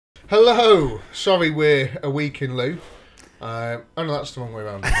Hello! Sorry we're a week in lieu. Oh no, that's the wrong way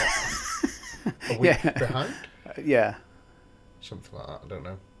around, isn't it? A week behind? Yeah. Something like that, I don't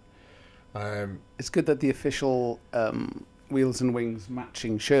know. It's good that the official Wheels and Wings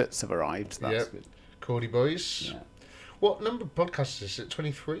matching shirts have arrived. That's good. Cordy boys. Yeah. What number of podcasts is it?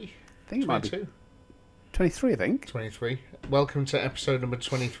 23? I think it might be 23, I think. 23. Welcome to episode number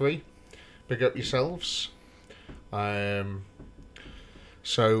 23. Big up yourselves.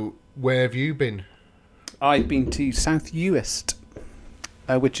 So, where have you been? I've been to South Uist,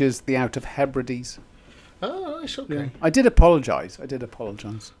 which is the Out of Hebrides. Oh, nice, okay. Yeah. I did apologise.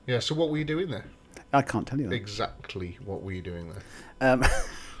 Yeah, so what were you doing there? I can't tell you that. Exactly what were you doing there?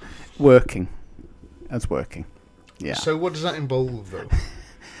 Working. I was working. Yeah. So what does that involve, though?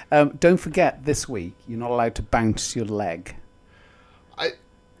 Don't forget, this week, you're not allowed to bounce your leg.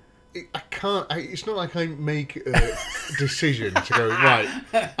 I can't. It's not like I make a decision to go, right,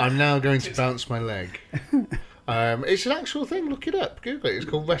 I'm now going to bounce my leg. It's an actual thing. Look it up. Google it. It's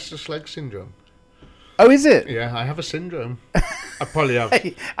called restless leg syndrome. Oh, is it? Yeah, I have a syndrome. I probably have.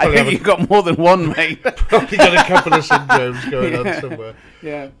 I think you've got more than one, mate. Probably got a couple of syndromes going on somewhere.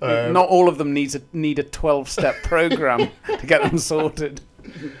 Yeah. Not all of them need a 12-step program to get them sorted.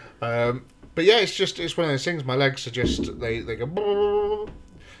 But yeah, it's one of those things. My legs are just they go.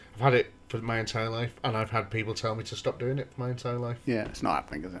 I've had it for my entire life, and I've had people tell me to stop doing it for my entire life. Yeah, it's not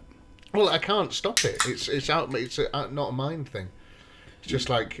happening, is it? Well, I can't stop it. It's out. It's not a mind thing. It's just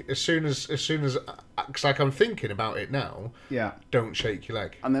like as soon as, cause like I'm thinking about it now. Yeah. Don't shake your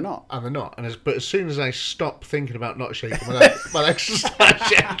leg. And they're not. But as soon as I stop thinking about not shaking my leg, my legs start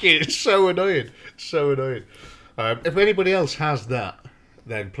shaking. It's so annoying. If anybody else has that,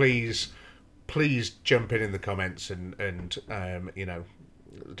 then please jump in the comments and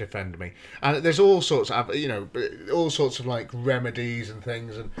defend me. And there's all sorts of like remedies and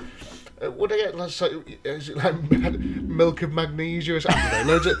things. And what I get, is it like milk of magnesia or something? I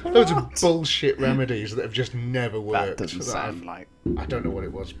don't know, loads of bullshit remedies that have just never worked. That doesn't sound like. I don't know what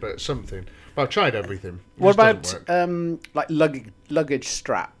it was, but something. But I've tried everything. What about like luggage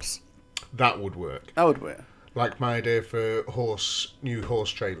straps? That would work. Like my idea for new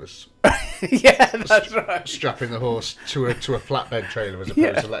horse trailers. Yeah, that's right. Strapping the horse to a flatbed trailer as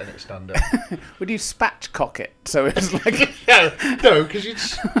opposed to letting it stand up. Would you spatchcock it so it's like? No, because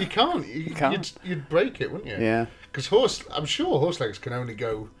you can't. You'd break it, wouldn't you? Yeah. Because I'm sure horse legs can only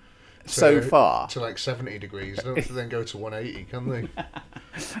go so far to like 70 degrees. They don't then go to 180, can they?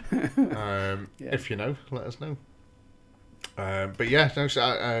 If you know, let us know. But yeah, no.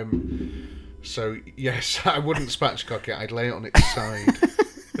 So yes, I wouldn't spatchcock it. I'd lay it on its side.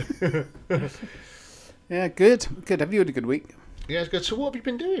 Yeah, good. Have you had a good week? Yeah, it's good. So what have you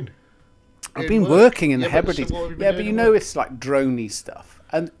been doing? I've been working in the Hebrides. But you know it's like droney stuff.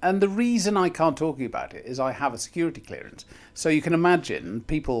 And the reason I can't talk about it is I have a security clearance. So you can imagine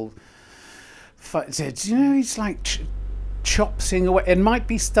people said, it's like chopsing away. It might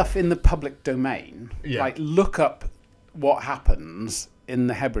be stuff in the public domain. Yeah. Like look up what happens in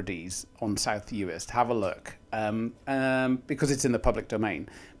the Hebrides on South Uist. Have a look. Because it's in the public domain.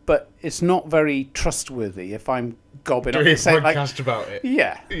 But it's not very trustworthy if I'm gobbing up and saying podcast about it.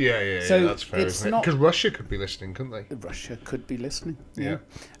 Yeah. Yeah, so that's fair, isn't it? Because Russia could be listening, couldn't they? Russia could be listening. Yeah.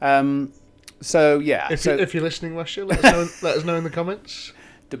 So yeah. If you're listening, Russia, let us know in the comments.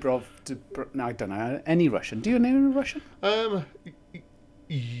 No, I don't know any Russian. Do you know any Russian?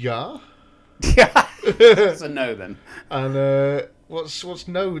 Yeah. Yeah. It's a no then. And what's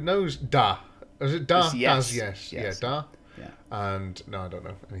no? No's da. Is it da? Yes. Yes. Yes. Yeah, da. Yeah. And no, I don't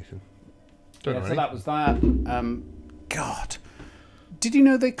know anything. So that was that. God, did you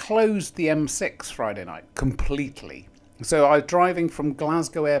know they closed the M6 Friday night completely? So I was driving from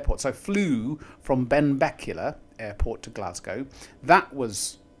Glasgow Airport. So I flew from Benbecula Airport to Glasgow. That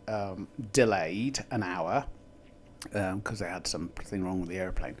was delayed an hour because they had something wrong with the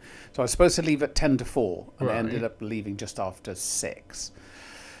airplane. So I was supposed to leave at 10 to 4 and I ended up leaving just after 6.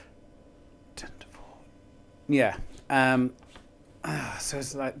 10 to 4. Yeah. So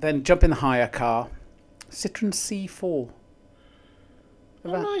it's like then jump in the hire car, Citroen C4.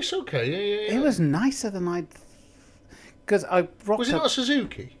 Oh, nice. Okay. Yeah. It was nicer than I'd. Because I rocked. Was it not a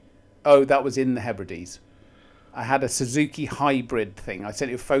Suzuki? Oh, that was in the Hebrides. I had a Suzuki hybrid thing. I sent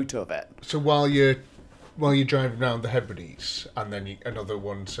you a photo of it. So while you're driving around the Hebrides, and then another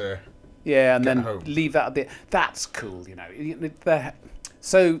one to. Yeah, and then home. Leave that at the. That's cool,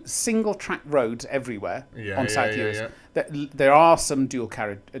 So single track roads everywhere on South Uist. Yeah. There are some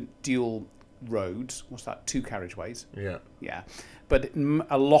dual roads. What's that? 2 carriageways. Yeah. Yeah, but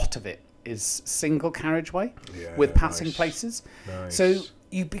a lot of it is single carriageway with passing places. Nice. So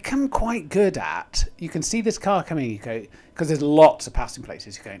you become quite good at. You can see this car coming. You go because there's lots of passing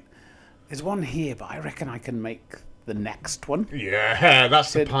places. You're going. There's one here, but I reckon I can make the next one. Yeah,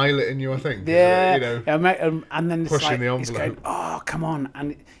 that's the pilot in you, I think. Yeah, and then it's pushing the envelope. It's going, oh, come on,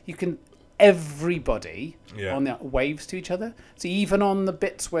 and you can. Everybody on the waves to each other. So even on the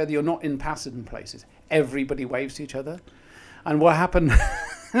bits where you're not in passing places, everybody waves to each other. And what happened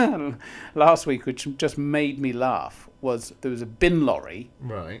last week, which just made me laugh, was there was a bin lorry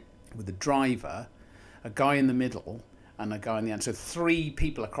with a driver, a guy in the middle, and a guy on the end. So 3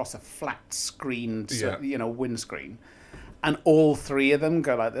 people across a flat screened, windscreen, and all 3 of them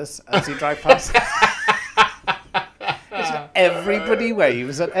go like this as you drive past. Everybody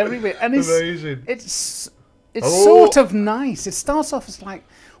waves at everybody, and it's sort of nice. It starts off as like,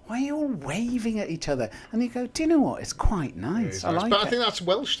 why are you all waving at each other? And you go, do you know what? It's quite nice. I like it. But I think that's a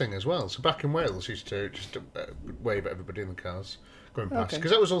Welsh thing as well. So back in Wales, used to just wave at everybody in the cars going past,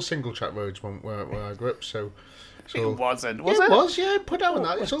 because that was all single track roads where I grew up. So it wasn't. Was it? It was. Yeah, put out on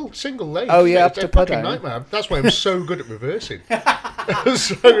that. It's all single lane. Oh yeah, it's a fucking nightmare. That's why I'm so good at reversing. I'm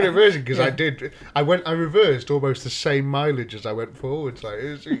so good at reversing because I reversed almost the same mileage as I went forwards. Like,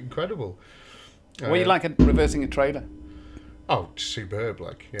 it was incredible. What you like at reversing a trailer? Oh, superb!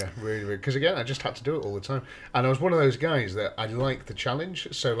 Like, yeah, really, really. Because again, I just had to do it all the time, and I was one of those guys that I liked the challenge.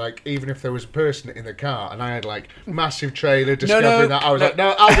 So, like, even if there was a person in the car and I had like massive trailer discovering that, I was like,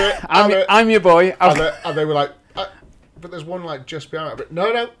 no, I'll do it. I'm your boy. And they were like, but there's one like just behind it. But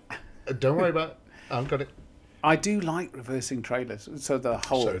no, don't worry about it. I've got it. I do like reversing trailers. So the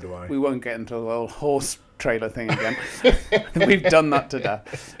whole. So do I. We won't get into the whole horse trailer thing again. We've done that to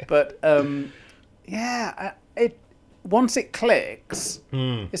death. But once it clicks,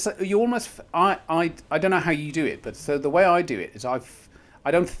 it's like you almost. I don't know how you do it, but so the way I do it is I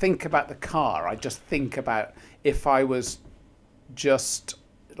don't think about the car. I just think about if I was just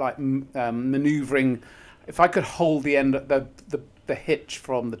like manoeuvring. If I could hold the end, the hitch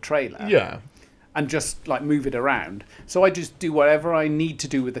from the trailer, and just like move it around. So I just do whatever I need to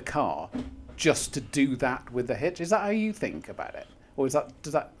do with the car, just to do that with the hitch. Is that how you think about it, or is that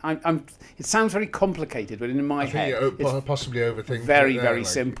it sounds very complicated, but in my head, it's possibly overthinking. Very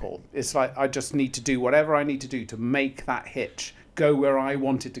simple. It's like I just need to do whatever I need to do to make that hitch go where I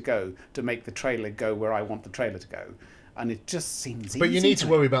want it to go, to make the trailer go where I want the trailer to go. And it just seems easy. But you need to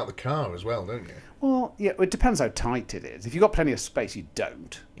worry about the car as well, don't you? Well, yeah, it depends how tight it is. If you've got plenty of space, you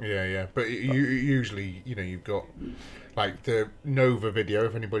don't. Yeah. But you usually, you've got, like, the Nova video,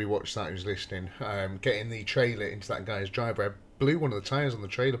 if anybody watched that who's listening, getting the trailer into that guy's driveway. I blew one of the tyres on the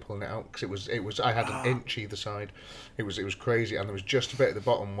trailer pulling it out, because it was I had an inch either side. It was crazy, and there was just a bit at the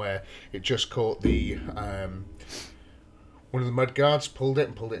bottom where it just caught the, one of the mud guards, pulled it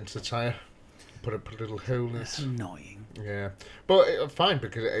into the tyre. Put a little hole in it. That's annoying. Yeah, but fine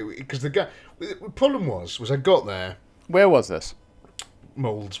because the guy. The problem was I got there. Where was this?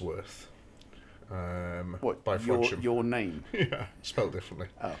 Molesworth. What? By Frodsham. Your name? Yeah, spelled differently.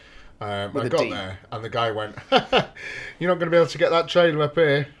 Oh. I got there and the guy went, "You're not going to be able to get that trailer up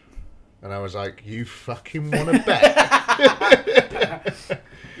here." And I was like, "You fucking want to bet?"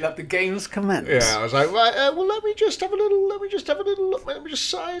 Let the games commence. Yeah, I was like, right, well, let me just have a little look, let me just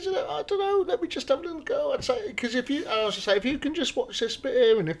size it. I don't know, let me just have a little go. I'd say, because I was just say, if you can just watch this bit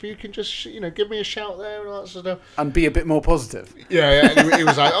here, and if you can just, give me a shout there and all that sort of stuff, and be a bit more positive. Yeah. And he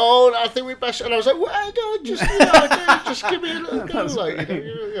was like, oh, I think we best, and I was like, well, no, just give me a little go, like,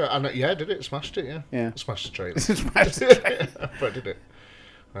 and I did it, smashed it, yeah, smashed the trailer, but I did it.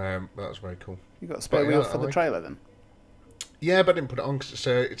 That was very cool. You got a spare wheel for the trailer then? Yeah, but I didn't put it on because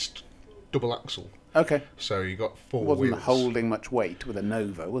it's double axle. Okay. So you got 4 wheels. Wasn't holding much weight with a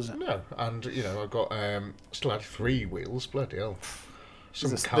Nova, was it? No, and I got still had 3 wheels. Bloody hell!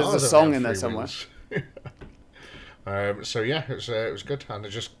 There's a song in there somewhere. So yeah, it was good, and I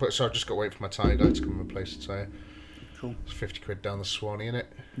just got to wait for my tyre dye to come and replace the tyre. Cool. It's £50 down the Swanee, innit?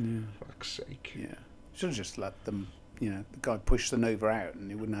 Yeah. Fuck's sake. Yeah. Should have just let them. The guy pushed the Nova out, and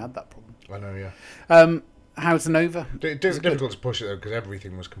he wouldn't have had that problem. I know, yeah. How's the Nova? Difficult to push it though because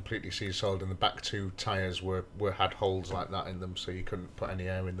everything was completely sea solid, and the back 2 tyres had holes like that in them, so you couldn't put any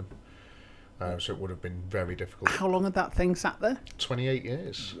air in them. So it would have been very difficult. How long had that thing sat there? 28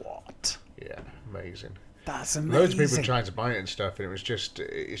 years. What? Yeah, amazing. That's amazing. Loads of people trying to buy it and stuff, and it was just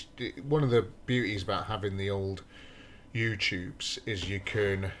one of the beauties about having the old YouTubes is you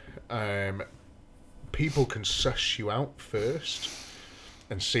can people can suss you out first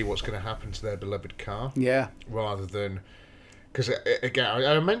and see what's going to happen to their beloved car. Yeah. Rather than... Because, again,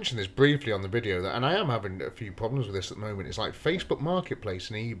 I mentioned this briefly on the video, and I am having a few problems with this at the moment. It's like Facebook Marketplace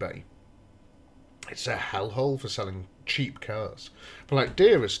and eBay. it's a hellhole for selling cheap cars. For like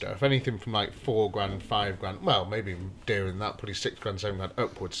dearer stuff, anything from like £4,000, £5,000, well, maybe even dearer than that, probably £6,000, £7,000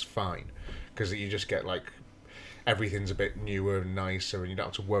 upwards, fine, because you just get like everything's a bit newer and nicer, and you don't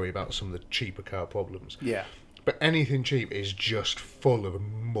have to worry about some of the cheaper car problems. Yeah. But anything cheap is just full of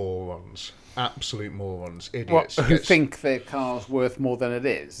morons, absolute morons, idiots. Who think their car's worth more than it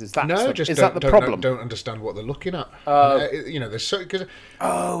is? Is that the don't, problem? Don't understand what they're looking at. There's so because.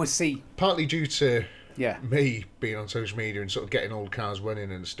 Oh, I see. Partly due to Yeah. me being on social media and sort of getting old cars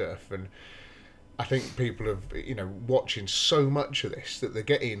running and stuff, and I think people have, watching so much of this that they're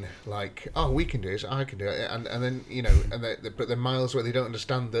getting like, oh, we can do this, I can do it, and then but they're miles away. They don't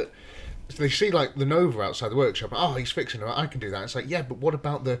understand that. So they see like the Nova outside the workshop. Oh, he's fixing it. I can do that. It's like, yeah, but what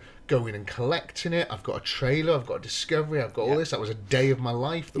about the going and collecting it? I've got a trailer. I've got a Discovery. I've got all this. That was a day of my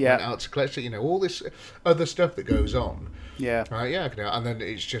life that went out to collect it. All this other stuff that goes on. Yeah. Right. Yeah. I can do it. And then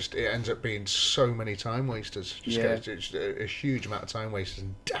it ends up being so many time wasters. It's a huge amount of time wasters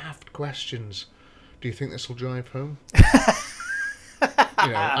and daft questions. Do you think this will drive home?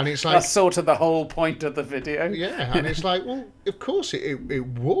 And it's like, that's sort of the whole point of the video. Yeah, and it's like, well, of course it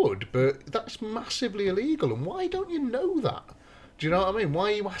would, but that's massively illegal. And why don't you know that? Do you know what I mean? Why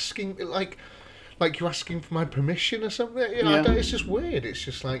are you asking, like you're asking for my permission or something? It's just weird. It's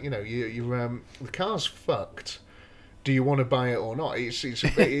just like, the car's fucked. Do you want to buy it or not?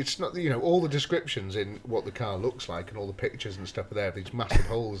 It's not, all the descriptions in what the car looks like and all the pictures and stuff are there, these massive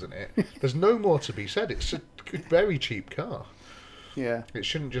holes in it. There's no more to be said. It's a very cheap car. Yeah. It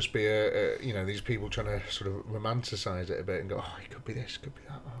shouldn't just be these people trying to sort of romanticise it a bit and go, oh, it could be this, could be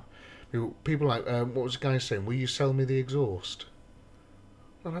that. Oh. People like, what was the guy saying? Will you sell me the exhaust?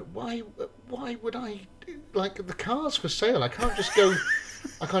 I'm like, why would I? Like, the car's for sale. I can't just go,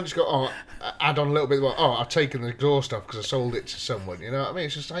 oh, add on a little bit. Oh, I've taken the exhaust off because I sold it to someone. You know what I mean?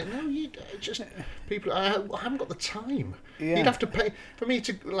 It's just like, no, people. I haven't got the time. Yeah. You'd have to pay for me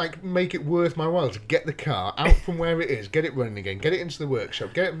to like make it worth my while to get the car out from where it is, get it running again, get it into the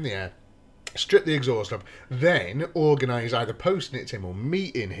workshop, get it in the air, strip the exhaust off, then organise either posting it to him or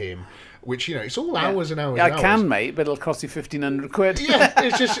meeting him. Which, it's all hours and hours and hours. I can, mate, but it'll cost you £1,500. Yeah,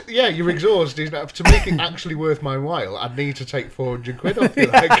 it's just, your exhaust is to make it actually worth my while, I'd need to take £400 off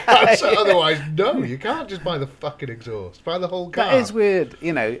you. Otherwise, no, you can't just buy the fucking exhaust. Buy the whole car. That is weird.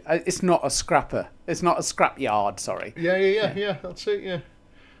 It's not a scrapper. It's not a scrap yard, sorry. Yeah, that's it, yeah.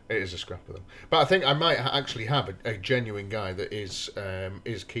 It is a scrapper, though. But I think I might actually have a genuine guy that is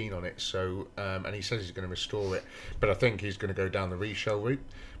keen on it. So, and he says he's going to restore it, but I think he's going to go down the reshell route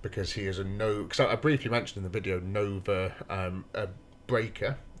because he is because I briefly mentioned in the video Nova, a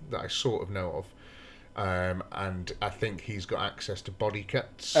breaker that I sort of know of, and I think he's got access to body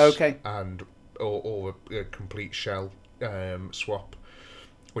cuts. Okay. And or a complete shell swap.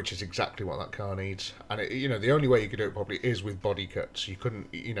 Which is exactly what that car needs. And, the only way you could do it probably is with body cuts. You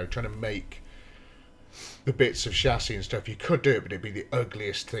couldn't, trying to make the bits of chassis and stuff, you could do it, but it'd be the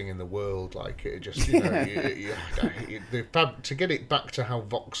ugliest thing in the world. Like, it just, to get it back to how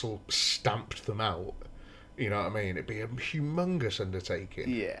Vauxhall stamped them out, you know what I mean? It'd be a humongous undertaking.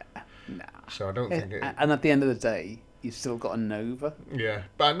 Yeah, nah. So I don't think it... And at the end of the day, you've still got a Nova. Yeah,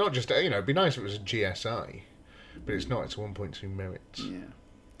 but not just, it'd be nice if it was a GSI, but it's not, it's a 1.2 Merits. Yeah.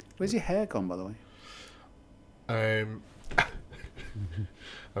 Where's your hair gone, by the way?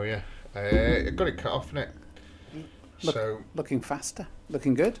 Oh yeah, I got it cut off, innit? Looking faster,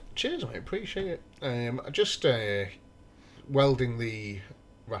 looking good. Cheers, mate. Appreciate it. Just welding the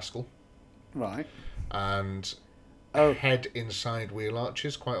rascal, right? And head inside wheel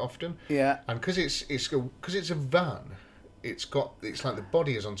arches quite often. Yeah. And because it's a van, it's like the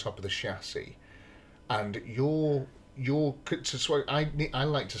body is on top of the chassis, and I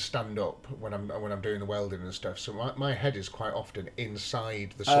like to stand up when I'm doing the welding and stuff. So my head is quite often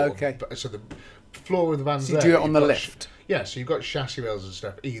inside the sort of, so the floor of the van's there. So you do it on the lift. Yeah, so you've got chassis rails and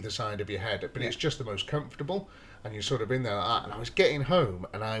stuff either side of your head, but it's just the most comfortable, and you're sort of in there like that. And I was getting home,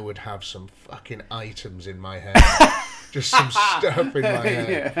 and I would have some fucking items in my hair. Just some stuff in my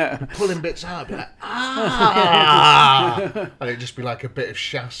hair. Yeah. Pulling bits out, be like, and it'd just be like a bit of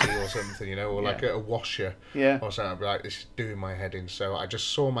chassis or something, or like a washer or something. I'd be like, this is doing my head in. So I just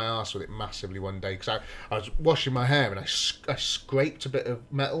saw my arse with it massively one day because I was washing my hair and I scraped a bit of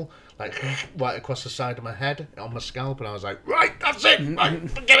metal like right across the side of my head on my scalp, and I was like, right, that's it,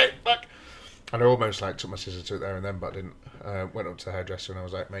 right, forget it, fuck. And I almost took my scissors to it there and then, but I didn't. Went up to the hairdresser and I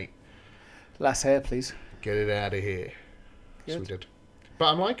was like, mate, last hair, please. Get it out of here. Good. So we did.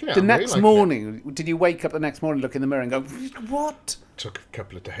 But I'm liking it. The next morning, did you wake up the next morning, look in the mirror and go, what? Took a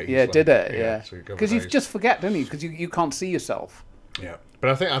couple of days. Yeah, did it? Yeah. Because you just forget, don't you? Because you can't see yourself. Yeah, but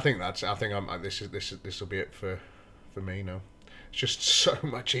I think this will be it for me now. It's just so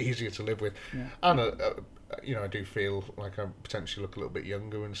much easier to live with, and I do feel like I potentially look a little bit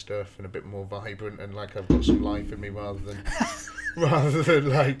younger and stuff, and a bit more vibrant, and like I've got some life in me rather than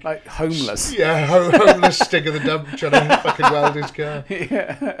like homeless. Yeah, homeless stick of the dump trying to fucking weld his car.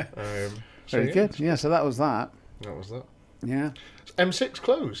 Yeah. Very good. Yeah, so that was that. That was that. Yeah. M6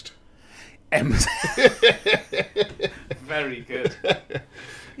 closed. Very good.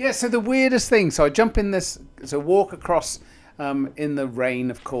 Yeah, so the weirdest thing, so I jump in this, so walk across in the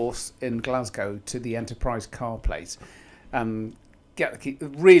rain, of course, in Glasgow to the Enterprise car place. Get the key,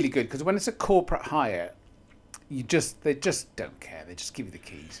 really good, because when it's a corporate hire, they just don't care. They just give you the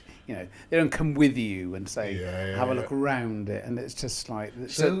keys. You know, they don't come with you and say, have a look around it, and it's just like...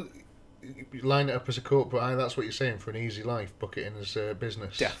 So you line it up as a corporate hire, that's what you're saying, for an easy life, book it in as a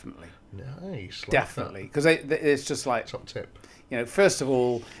business. Definitely. Nice. Definitely, because it's just like... Top tip. You know, first of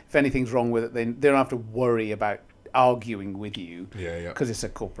all, if anything's wrong with it, they don't have to worry about arguing with you. Yeah. Because it's a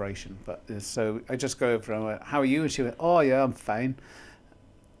corporation. But so I just go over and I went, how are you? And she went, oh yeah, I'm fine.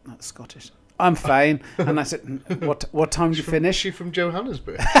 That's Scottish. I'm fine. And I said, what time do you finish? Is she from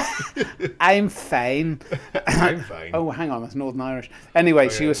Johannesburg? I'm fine. I'm fine. Oh, hang on, that's Northern Irish. Anyway,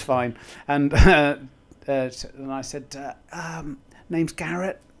 she was fine. And and I said, name's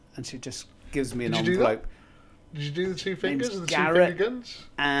Garratt. And she just gives me an envelope. Did you do the two fingers Name's and the Garratt, 2 finger guns?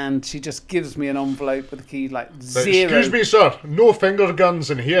 And she just gives me an envelope with the key, like 0. Excuse me, sir. No finger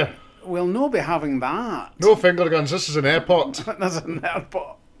guns in here. We'll not be having that. No finger guns. This is an airport. That's an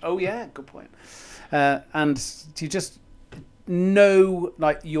airport. Oh, yeah, good point. And you just know,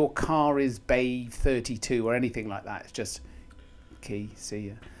 like, your car is Bay 32 or anything like that. It's just key, see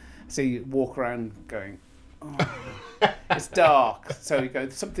ya. So you walk around going, oh, it's dark. So you go,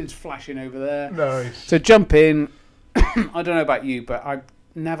 something's flashing over there. Nice. So jump in. I don't know about you, but I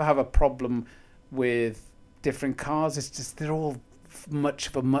never have a problem with different cars. It's just they're all much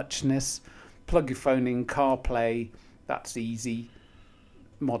of a muchness. Plug your phone in, CarPlay, that's easy.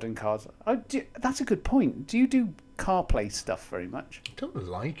 Modern cars. That's a good point. Do you do CarPlay stuff very much? I don't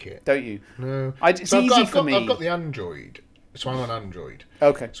like it. Don't you? No. It's easy for me. I've got the Android, so I'm on Android.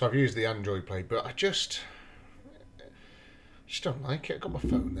 Okay. So I've used the Android Play, but I just don't like it. I've got my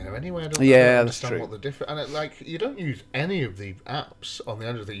phone there anyway. I don't understand what the difference. And you don't use any of the apps on the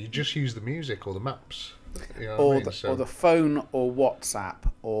Android thing. You just use the music or the maps. You know or the phone or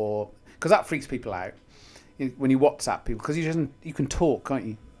WhatsApp, or because that freaks people out when you WhatsApp people, because you can talk, can't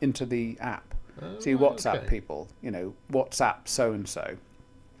you, into the app. So you WhatsApp people, you know, WhatsApp so and so.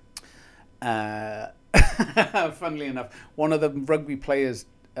 Funnily enough, one of the rugby players,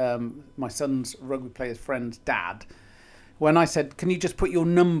 my son's rugby player's friend's dad, when I said, can you just put your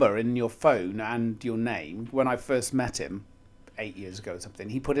number in your phone and your name, when I first met him 8 years ago or something,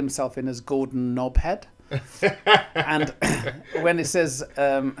 he put himself in as Gordon Knobhead. And when it says,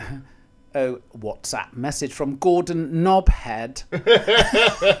 WhatsApp message from Gordon Knobhead,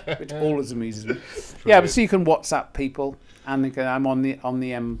 which always amuses me. Yeah, but so you can WhatsApp people, and I'm on the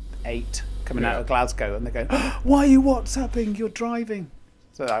M8 coming out of Glasgow, and they're going, why are you WhatsApping? You're driving.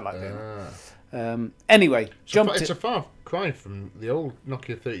 So I like doing that. Anyway, it's a far cry from the old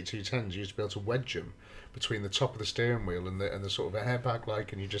Nokia 3210s. You used to be able to wedge them between the top of the steering wheel and the sort of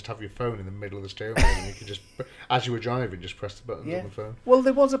airbag, and you just have your phone in the middle of the steering wheel, and you could just, as you were driving, just press the buttons on the phone. Well,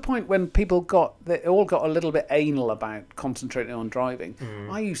 there was a point when they all got a little bit anal about concentrating on driving.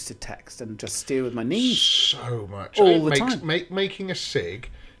 I used to text and just steer with my knees so much all the time. Making a SIG,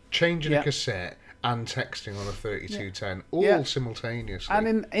 changing a cassette, and texting on a 3210 all simultaneously,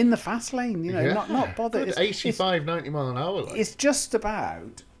 and in the fast lane, you know, not bothered. It's 85, 90 mile an hour. It's just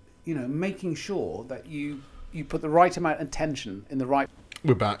about, you know, making sure that you put the right amount of tension in the right...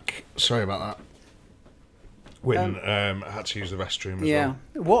 We're back. Sorry about that. Wynne had to use the restroom as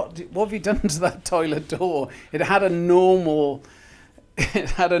well. What have you done to that toilet door? It had a normal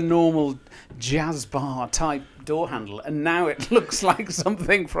jazz bar type door handle, and now it looks like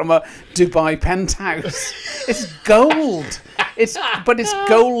something from a Dubai penthouse. It's gold. It's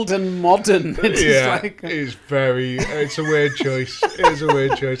gold and modern. It's a weird choice. It's a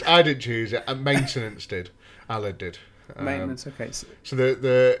weird choice. I didn't choose it. Maintenance did. Aled did. Maintenance, okay. So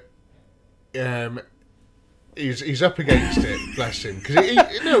he's up against it, bless him.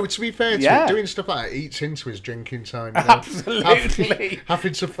 Because to be fair to him, doing stuff like that eats into his drinking time. You know? Absolutely.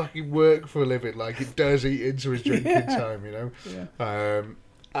 Having to fucking work for a living, it does eat into his drinking time, you know. Yeah.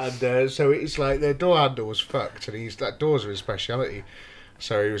 So it's like their door handle was fucked, and doors are his speciality.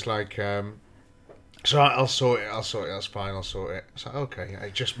 So he was like, So I'll sort it. That's fine. I'll sort it. It's like, okay.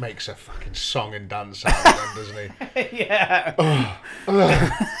 It just makes a fucking song and dance out of them, doesn't he? Yeah.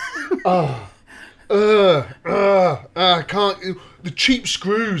 I can't. The cheap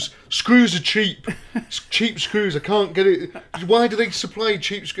screws. Screws are cheap. Cheap screws. I can't get it. Why do they supply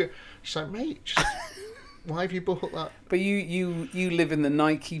cheap screws? It's like, mate, why have you bought that? But you live in the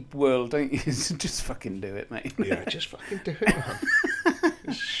Nike world, don't you? Just fucking do it, mate. Yeah, just fucking do it, man.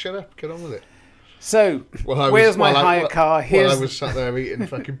 Just shut up. Get on with it. So, where's my hire car? While I was sat there eating a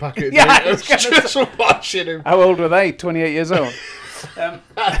fucking packet of Yeah, Doritos, just watching him. How old were they? 28 years old. Good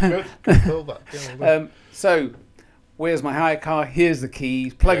callback. So, where's my hire car? Here's the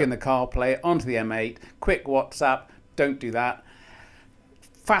keys. Plug in the CarPlay onto the M8. Quick WhatsApp. Don't do that.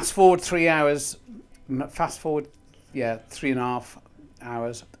 Fast forward 3 hours. Fast forward, 3.5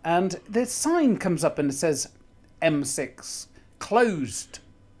 hours. And the sign comes up and it says M6 closed.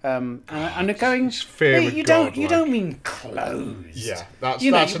 And they're going. Hey, you don't mean closed. Yeah, that's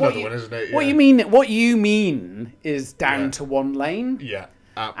another one, isn't it? Yeah. What you mean is down to one lane. Yeah,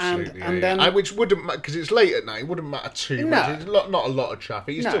 absolutely. And then which wouldn't matter because it's late at night. It wouldn't matter too much. It's not a lot of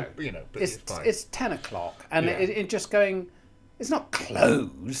traffic. You still, but it's fine. It's 10 o'clock, and it just going. It's not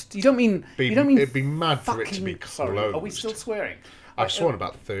closed. You don't mean. It'd be mad for it to be closed. Sorry, are we still swearing? I've sworn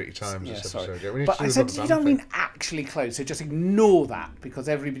about 30 times this episode. Yeah, but I said you don't mean actually closed, so just ignore that because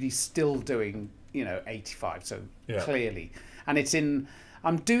everybody's still doing 85. So clearly, and it's in.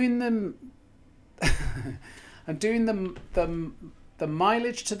 I'm doing them. I'm doing the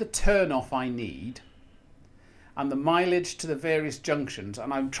mileage to the turn-off I need, and the mileage to the various junctions,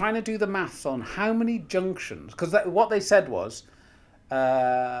 and I'm trying to do the maths on how many junctions because what they said was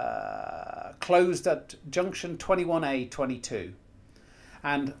closed at junction 21A 22.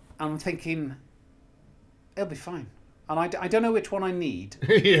 And I'm thinking, it'll be fine. And I don't know which one I need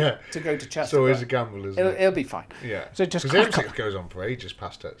to go to Chester. It's always a gamble, isn't it? It'll be fine. Yeah. So just because the M6 goes on for ages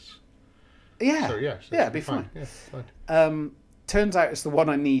past us. Yeah. So, it'll be fine. Yeah, fine. Turns out it's the one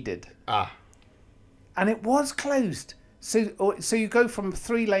I needed. And it was closed. So you go from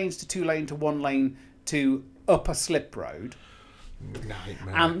 3 lanes to 2 lane to 1 lane to up a slip road.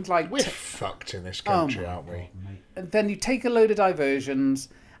 Nightmare. And we're fucked in this country, aren't we? And then you take a load of diversions,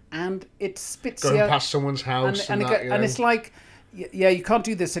 and it spits going past someone's house, and it's like, you can't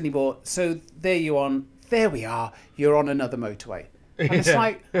do this anymore. So there we are. You're on another motorway, and it's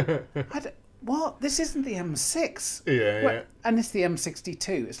like, what? This isn't the M6. Yeah. And it's the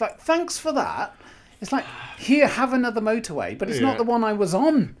M62. It's like, thanks for that. It's like, here, have another motorway, but it's not the one I was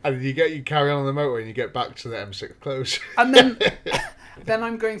on. And you carry on the motorway and you get back to the M6 close. And then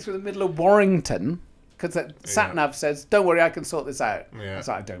I'm going through the middle of Warrington because sat-nav says, don't worry, I can sort this out. Yeah. It's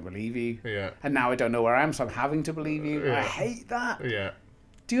like, I don't believe you. Yeah. And now I don't know where I am, so I'm having to believe you. Yeah. I hate that. Yeah.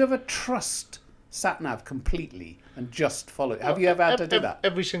 Do you ever trust sat-nav completely and just follow it? Have you ever had to do that?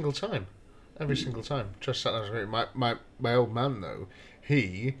 Every single time. Every single time. Trust sat-nav. My old man, though,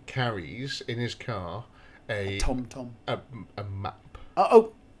 he carries in his car a TomTom. A map.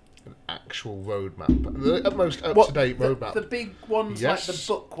 An actual road map. The most up-to-date road map. The big ones, like the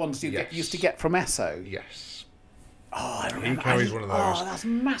book ones you used to get from Esso? Yes. Oh, I remember. He carries one of those. Oh, that's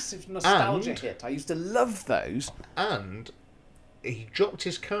massive nostalgia hit. I used to love those. And he dropped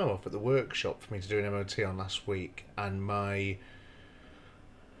his car off at the workshop for me to do an MOT on last week, and my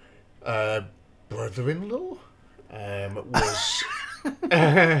brother-in-law was...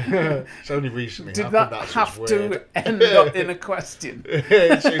 It's only recently Did happened. that have to end up in a question?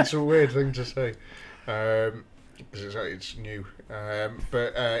 It's a weird thing to say because it's new.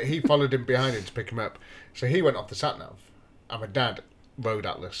 But he followed him behind him to pick him up. So he went off the sat-nav. And my dad, Road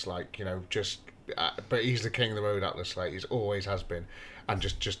Atlas, but he's the king of the Road Atlas, like he always has been. And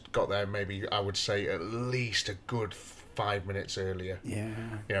just got there maybe, I would say, at least a good 5 minutes earlier. Yeah.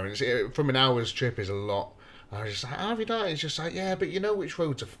 From an hour's trip is a lot. I was just like, have you done it? It's just like, yeah, but you know which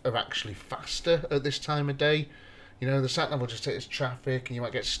roads are actually faster at this time of day? The sat-nav will just take this traffic and you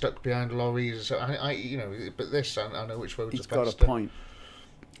might get stuck behind lorries. So but this, I know which roads are faster. He's got a point.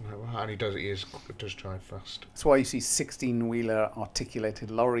 And he does drive fast. That's why you see 16-wheeler articulated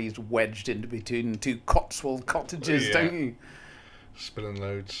lorries wedged into between 2 Cotswold cottages, don't you? Spilling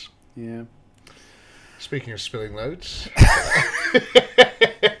loads. Yeah. Speaking of spilling loads...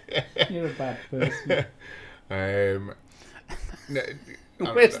 You're a bad person.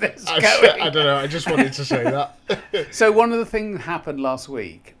 Where's this going? I don't know. I just wanted to say that. So one of the things that happened last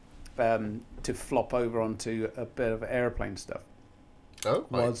week, to flop over onto a bit of airplane stuff,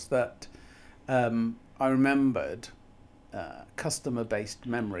 was that I remembered customer-based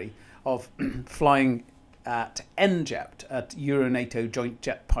memory of flying at NJET, at Euro-NATO Joint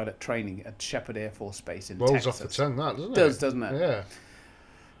Jet Pilot Training at Shepherd Air Force Base in Texas. Rolls off the tongue, that, doesn't it? Doesn't it?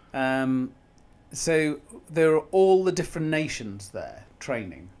 Yeah. So there are all the different nations there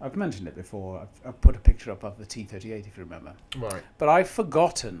training. I've mentioned it before. I've put a picture up of the T-38, if you remember. Right. But I've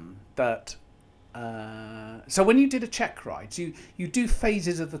forgotten that... so when you did a check ride, so you do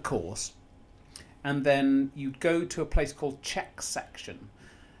phases of the course, and then you'd go to a place called check section,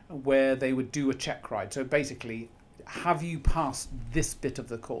 where they would do a check ride. So basically, have you passed this bit of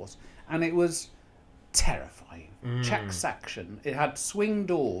the course? And it was terrifying. Check section. It had swing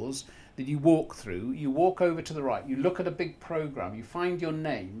doors that you walk through. You walk over to the right. You look at a big program. You find your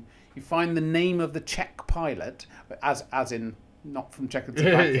name. You find the name of the Czech pilot, as in not from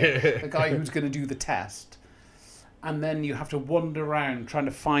Czechoslovakia, the guy who's going to do the test. And then you have to wander around trying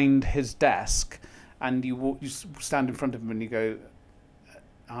to find his desk. And you stand in front of him and you go,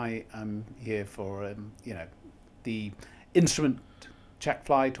 I am here for, the instrument check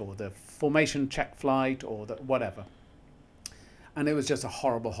flight or the formation check flight or the whatever. And it was just a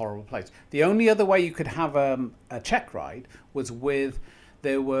horrible, horrible place. The only other way you could have a check ride was with,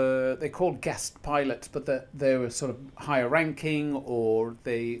 they called guest pilots, but they were sort of higher ranking, or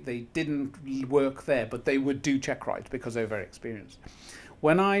they didn't work there, but they would do check rides because they were very experienced.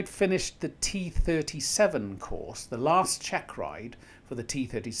 When I'd finished the T-37 course, the last check ride for the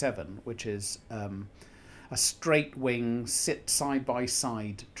T-37, which is a straight wing, sit side by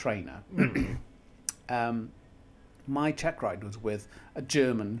side trainer, my check ride was with a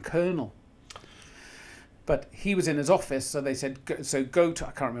German colonel. But he was in his office, so they said, go to,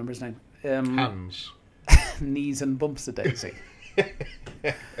 I can't remember his name. Hans. Knees and bumps a daisy.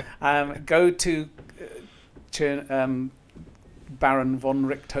 Go to Baron von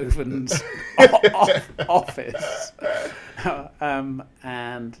Richthofen's office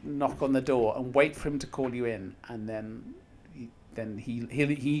and knock on the door and wait for him to call you in, and then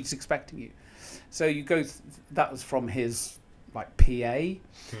he's expecting you. So you go. That was from his PA.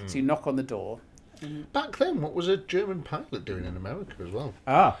 So you knock on the door. Back then, what was a German pilot doing in America as well?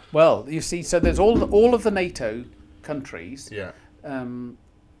 Well, you see, so there's all of the NATO countries. Yeah.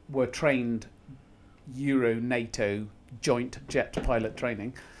 Were trained Euro-NATO Joint Jet Pilot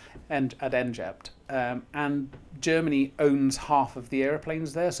Training, and at NJET. And Germany owns half of the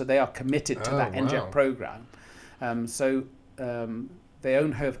airplanes there, so they are committed to that NJET program. So they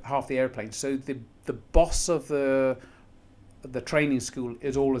own half the airplanes. So the boss of the training school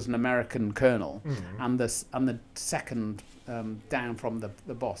is always an American colonel, and the second down from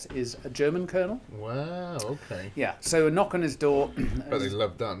the boss is a German colonel. Wow. Okay. Yeah. So a knock on his door. But they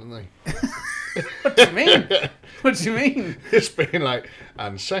loved that, didn't they? What do you mean? What do you mean? It's being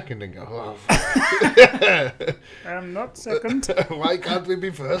and second, and go, I'm not second. Why can't we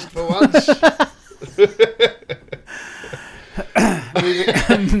be first for once?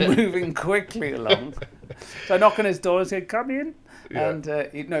 Moving quickly along. So I knock on his door and say, come in. Yeah. And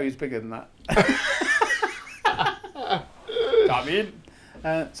he's bigger than that. Come in.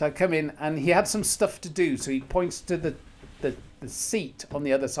 So I come in, and he had some stuff to do. So he points to the seat on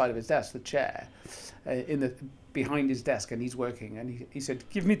the other side of his desk, the chair, behind his desk, and he's working. And he said,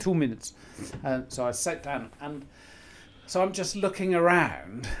 give me 2 minutes. So I sat down, and so I'm just looking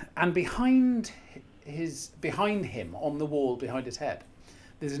around, and behind him on the wall behind his head,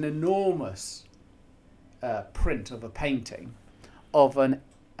 there's an enormous print of a painting of a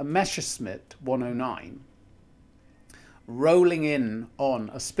Messerschmitt 109 rolling in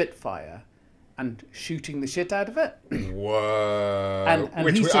on a Spitfire and shooting the shit out of it. Whoa. And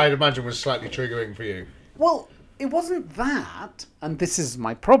which I'd imagine was slightly triggering for you. Well, it wasn't that, and this is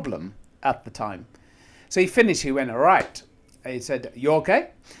my problem at the time. So he finished, he went, all right. He said, you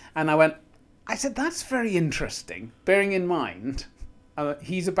okay? And I said, that's very interesting, bearing in mind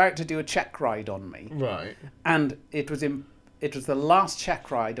he's about to do a check ride on me. Right. And it was the last check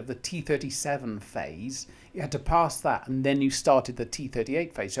ride of the T-37 phase. You had to pass that, and then you started the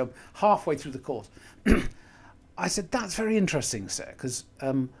T-38 phase. So halfway through the course. I said, that's very interesting, sir, because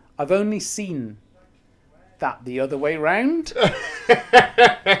I've only seen that the other way round.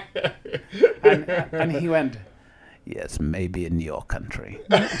 and he went, yes, maybe in your country.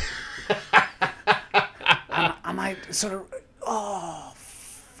 and I sort of, oh,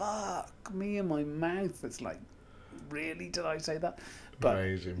 fuck me in my mouth. It's like, really, did I say that? But,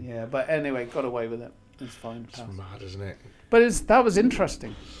 amazing. Yeah, but anyway, got away with it. It's fine. It's mad, isn't it? But that was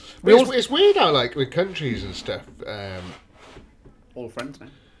interesting. It's weird how, with countries and stuff. All friends now.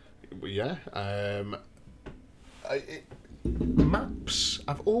 Yeah. Maps.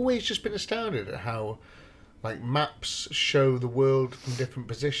 I've always just been astounded at how like maps show the world from different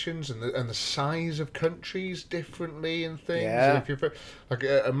positions and the size of countries differently and things. Yeah. And if you're like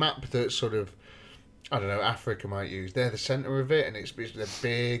a map that sort of, I don't know, Africa might use, they're the centre of it, and they're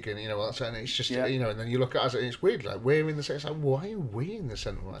big, and and it's just and then you look at us and it's weird, like we're in the centre. It's like, why are we in the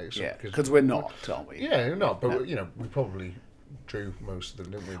centre? Like, Yeah, because we're not, aren't we? Yeah, we're not. But we probably drew most of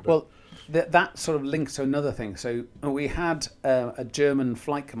them, didn't we? But, well, that sort of links to another thing. So we had a German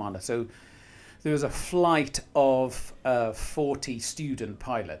flight commander. So there was a flight of 40 student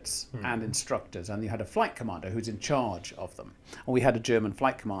pilots and instructors, and you had a flight commander who's in charge of them. And we had a German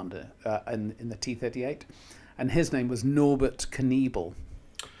flight commander in the T-38, and his name was Norbert Kniebel.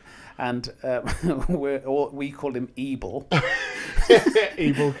 And we called him Ebel.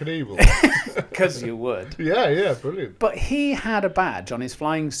 Ebel Knievel. Because you would. Yeah, brilliant. But he had a badge on his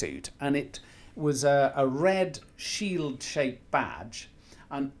flying suit, and it was a red shield-shaped badge.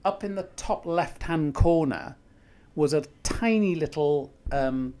 And up in the top left-hand corner was a tiny little,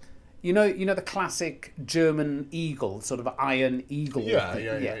 you know the classic German eagle, sort of iron eagle.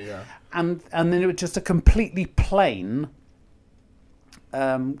 Yeah. And then it was just a completely plain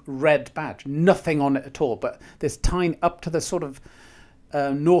red badge, nothing on it at all. But this tiny, up to the sort of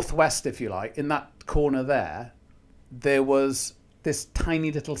northwest, if you like, in that corner there was this tiny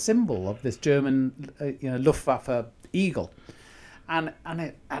little symbol of this German, Luftwaffe eagle. And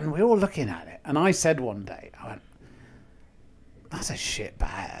we're all looking at it. And I said one day, I went, that's a shit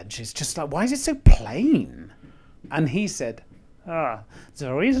badge. It's just like, why is it so plain? And he said, the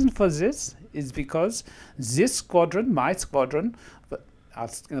reason for this is because this squadron, my squadron, but I'm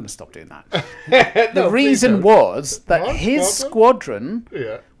going to stop doing that. The reason was that his squadron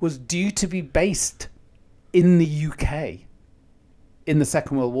was due to be based in the UK in the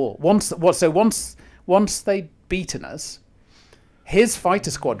Second World War. Once they'd beaten us, his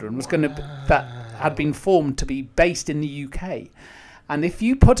fighter squadron was that had been formed to be based in the UK. And if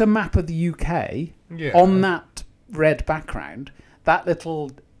you put a map of the UK on that red background, that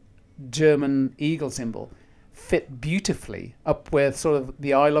little German eagle symbol fit beautifully up where sort of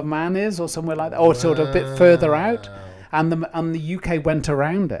the Isle of Man is, or somewhere like that, or sort of a bit further out. And the UK went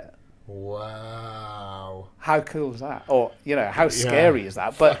around it. Wow. How cool is that? Or, how scary is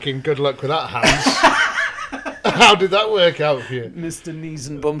that? But fucking good luck with that, Hans. How did that work out for you? Mr. Knees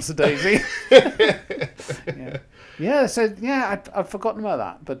and Bumps a Daisy. I'd forgotten about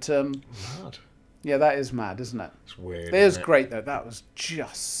that. But mad. Yeah, that is mad, isn't it? It's weird. It is great, though. That was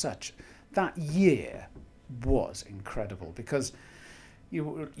just that year was incredible because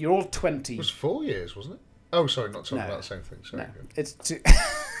you're all 20. It was 4 years, wasn't it? Oh, sorry, not talking about the same thing. Sorry. No, it's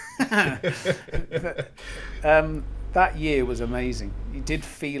that year was amazing. You did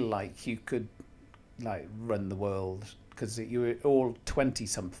feel like you could run the world because you were all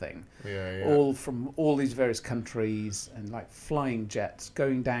 20-something, all from all these various countries and flying jets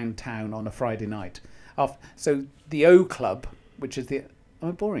going downtown on a Friday night. So the O Club, which is am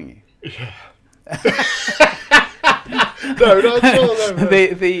I boring you? Yeah. No, not at all. No.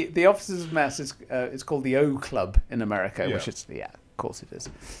 The officers' mess is called the O Club in America, which is of course it is.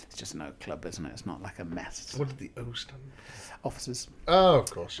 It's just an O Club, isn't it? It's not like a mess. What did the O stand for? Officers. Oh,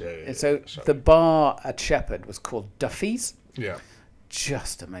 of course, yeah. So the bar at Shepherd was called Duffy's. Yeah.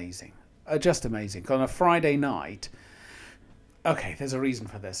 Just amazing. Just amazing. On a Friday night. Okay, there's a reason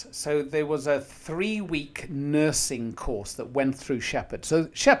for this. So there was a 3-week nursing course that went through Shepherd. So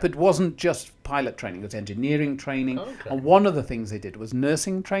Shepherd wasn't just pilot training, it was engineering training. Okay. And one of the things they did was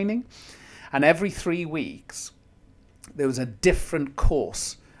nursing training. And every 3 weeks, there was a different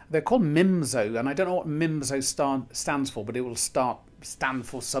course. They're called MIMSO, and I don't know what MIMSO stands for, but it will stand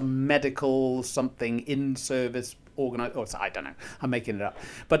for some medical something in-service organisation. I don't know. I'm making it up.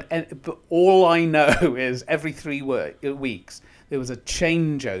 But all I know is every 3 weeks there was a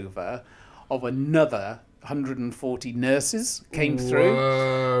changeover of another 140 nurses came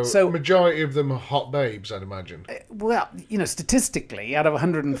through. So majority of them are hot babes, I'd imagine. Well, statistically, out of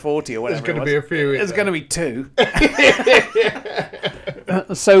 140 or whatever, there's going to be a few. There's going to be 2.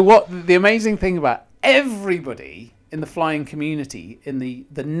 So what the amazing thing about everybody in the flying community, in the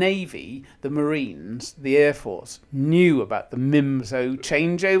Navy, the Marines, the Air Force, knew about the MIMSO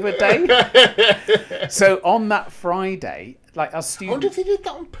changeover day. So on that Friday, our students... I wonder if they did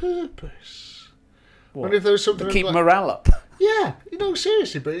that on purpose. What? I wonder if there was something... To keep morale up. Yeah,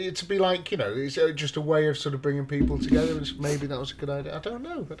 seriously, but to be it's just a way of sort of bringing people together, and maybe that was a good idea. I don't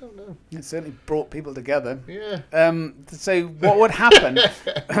know. It certainly brought people together. Yeah. So what would happen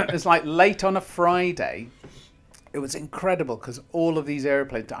is late on a Friday... It was incredible because all of these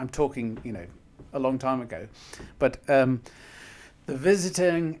airplanes, I'm talking, a long time ago, but the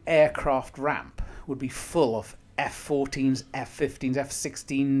visiting aircraft ramp would be full of F-14s, F-15s,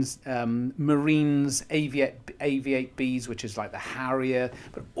 F-16s, Marines, AV-8Bs, which is like the Harrier.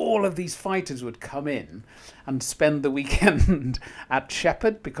 But all of these fighters would come in and spend the weekend at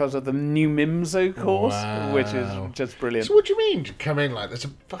Shepherd because of the new MIMSO course, which is just brilliant. So what do you mean to come in like there's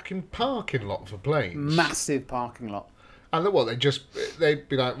a fucking parking lot for planes? Massive parking lot. And then what, they'd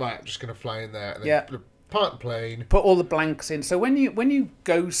be like, right, I'm just going to fly in there and then park the plane. Put all the blanks in. So when you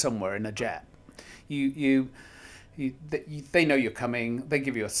go somewhere in a jet, they know you're coming. They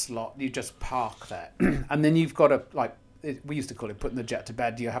give you a slot. You just park there, and then you've got to we used to call it putting the jet to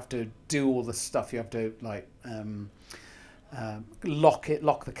bed. You have to do all the stuff. You have to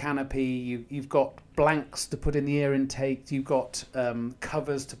lock the canopy. You've got blanks to put in the air intake. You've got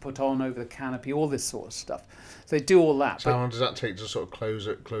covers to put on over the canopy. All this sort of stuff. So they do all that. So how long does that take to sort of close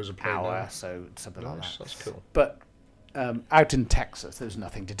a plane? Hour, so something like that. That's cool. But out in Texas, there's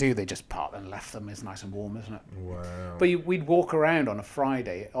nothing to do. They just parked and left them. It's nice and warm, isn't it? Wow. But we'd walk around on a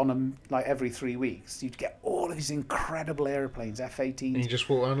Friday, like every 3 weeks. You'd get all of these incredible airplanes, F-18s. And you just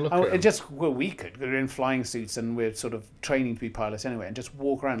walk around and look at them? We could. We're in flying suits and we're sort of training to be pilots anyway, and just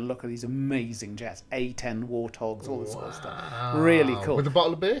walk around and look at these amazing jets, A-10 Warthogs, all this sort of stuff. Really cool. With a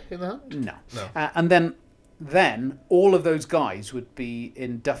bottle of beer in the hand? No. And then all of those guys would be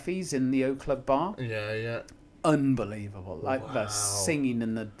in Duffy's in the O Club bar. Yeah. Unbelievable. Like the singing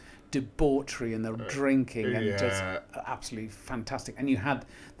and the debauchery and the drinking and just absolutely fantastic. And you had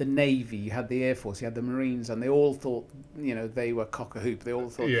the Navy, you had the Air Force, you had the Marines, and they all thought, they were cock a hoop. They all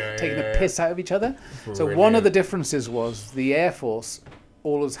thought taking the piss out of each other. Brilliant. So one of the differences was the Air Force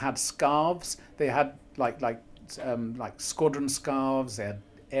always had scarves. They had like squadron scarves, they had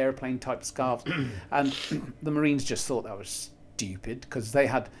airplane type scarves, and the Marines just thought that was stupid because they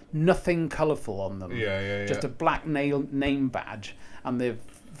had nothing colourful on them. Just a black name badge, and they're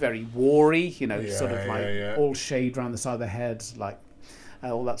very wary, sort of all shade around the side of their heads,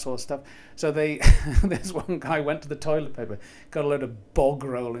 all that sort of stuff. So there's one guy went to the toilet paper, got a load of bog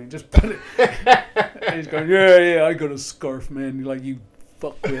roll, and he just put it. And he's going, I got a scarf, man. You're like, you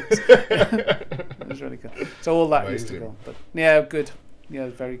fuckwits. It was really good. So all that used to go. But good. Yeah,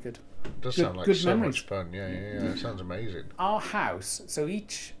 very good. It does sound like good so much fun. Yeah. It sounds amazing. Our house, so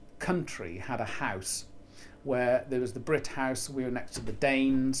each country had a house where there was the Brit house, we were next to the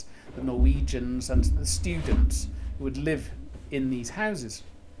Danes, the Norwegians, and the students who would live in these houses.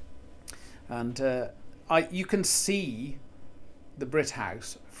 And you can see the Brit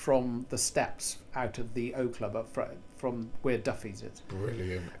house from the steps out of the O Club up front, from where Duffy's is.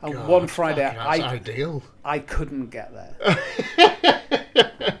 Brilliant. And God, one Friday, that's ideal. I couldn't get there.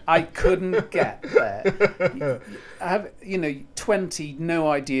 I couldn't get there. I have 20, no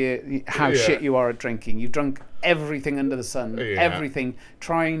idea how shit you are at drinking. You've drunk everything under the sun, everything.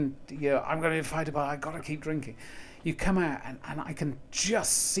 Trying, I'm going to be a fighter, but I got to keep drinking. You come out and I can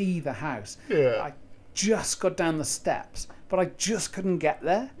just see the house. Yeah. I just got down the steps, but I just couldn't get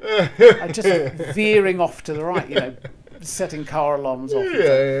there. I just veering off to the right, setting car alarms off.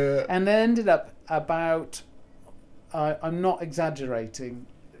 And I ended up about, I'm not exaggerating,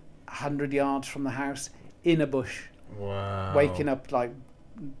 100 yards from the house in a bush. Wow. Waking up 2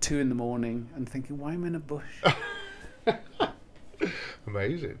 a.m. and thinking, why am I in a bush?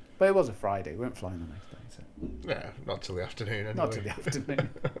 Amazing. But it was a Friday. We weren't flying the next day. So. Yeah, not till the afternoon anyway. Not till the afternoon.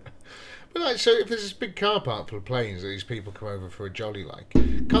 But so if there's this big car park full of planes that these people come over for a jolly,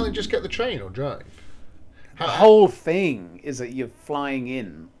 can't they just get the train or drive? The whole thing is that you're flying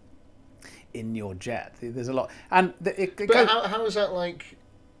in your jet. There's a lot, and how is that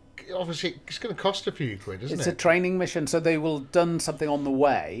Obviously, it's going to cost a few quid, isn't it? It's a training mission, so they will done something on the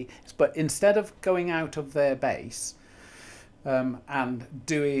way. But instead of going out of their base and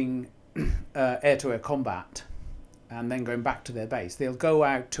doing air-to-air combat and then going back to their base, they'll go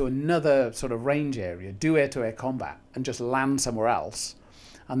out to another sort of range area, do air-to-air combat, and just land somewhere else.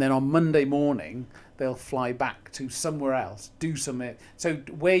 And then on Monday morning, they'll fly back to somewhere else, do some. So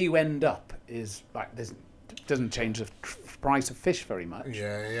where you end up is doesn't change the price of fish very much.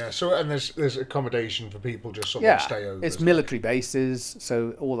 Yeah. So and there's accommodation for people just sort of stay over. It's military bases,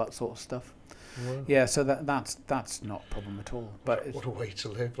 so all that sort of stuff. Wow. Yeah, so that's not a problem at all. But what a way to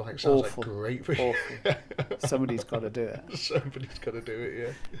live! Sounds awful, great for you. Awful. Somebody's got to do it. Somebody's got to do it.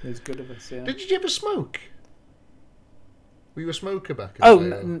 Yeah. There's good of us. Yeah. Did you ever smoke? Were you a smoker back in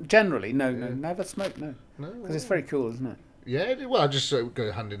the day? Generally, no, never smoke, no. Because it's very cool, isn't it? Yeah, well, I just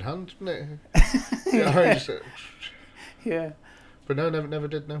go hand in hand, didn't it? Yeah. But no, never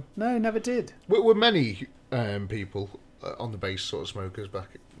did, no. No, never did. Were many people on the base sort of smokers back,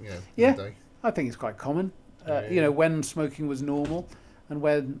 in the day? I think it's quite common. When smoking was normal. And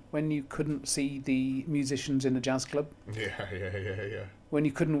when you couldn't see the musicians in a jazz club. Yeah. When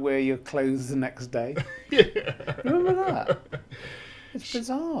you couldn't wear your clothes the next day. Yeah. Remember that? It's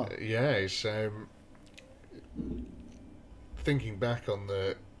bizarre. Yeah, it's thinking back on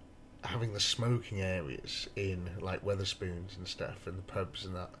having the smoking areas in like Wetherspoons and stuff, and the pubs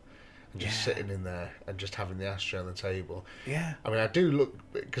and that, and just sitting in there and just having the ashtray on the table. Yeah. I mean, I do look,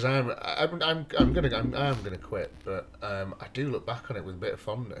 because I'm gonna quit, but I do look back on it with a bit of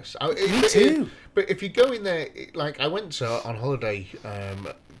fondness. Me too. But if you go in there, like I went on holiday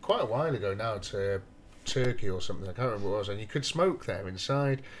quite a while ago now to Turkey or something. I can't remember what it was, and you could smoke there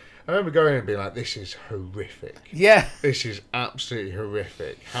inside. I remember going in and being like, "This is horrific. Yeah, this is absolutely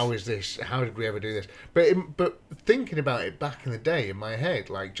horrific. How is this? How did we ever do this?" But thinking about it back in the day in my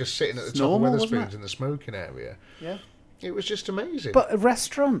head, like just sitting at the top of Wetherspoons in the smoking area, it was just amazing. But a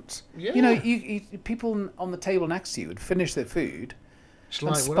restaurant, you know, you people on the table next to you would finish their food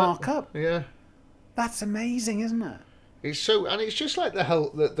and spark up. Yeah, that's amazing, isn't it? It's so, and it's just like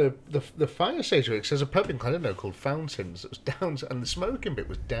the fire station. Because there's a pub in Llandudno called Fountains that was down, and the smoking bit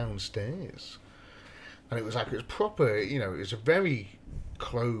was downstairs, and it was proper. You know, it was a very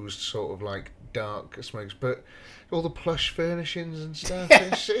closed sort of like dark smokes, but all the plush furnishings and stuff. Yeah,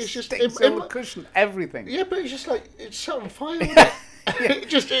 it's just cushion, everything. Yeah, but it's just like it's set on fire.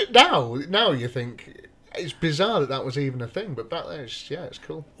 It? Now you think. It's bizarre that was even a thing, but back then, it's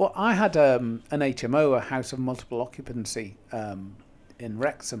cool. Well, I had an HMO, a house of multiple occupancy, in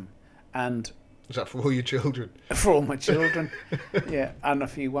Wrexham, and was that for all your children? For all my children, yeah, and a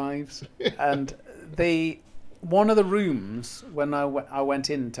few wives. And one of the rooms when I went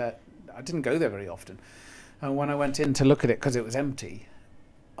in to, I didn't go there very often, and when I went in to look at it because it was empty,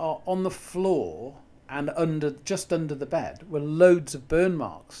 on the floor and just under the bed were loads of burn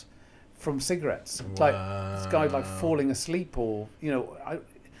marks from cigarettes. Wow. Like this guy like falling asleep, or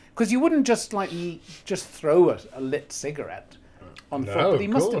because you wouldn't just throw a lit cigarette on the floor, but he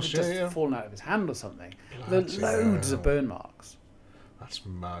must have just fallen out of his hand or something. There are loads of burn marks. That's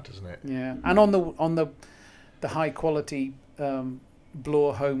mad, isn't it? Yeah, and on the high quality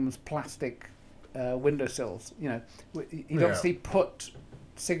Bloor Homes plastic windowsills, he'd obviously put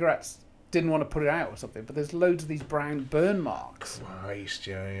cigarettes. Didn't want to put it out or something, but there's loads of these brown burn marks. Christ,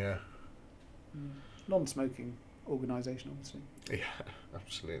 yeah. Non-smoking organisation, obviously. Yeah,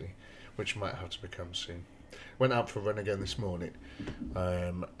 absolutely. Which might have to become soon. Went out for a run again this morning,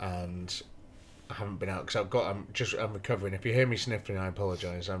 and I haven't been out because I'm recovering. If you hear me sniffling, I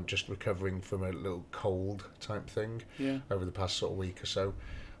apologise. I'm just recovering from a little cold type thing over the past sort of week or so,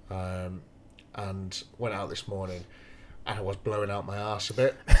 and went out this morning. And I was blowing out my arse a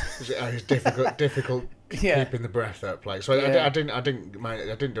bit. It was difficult keeping the breath up. Like, so I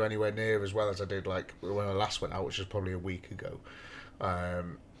didn't do anywhere near as well as I did like when I last went out, which was probably a week ago,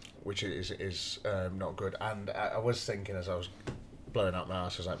 which is not good. And I was thinking as I was blowing out my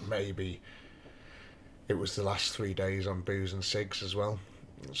arse, I was like, maybe it was the last 3 days on booze and cigs as well.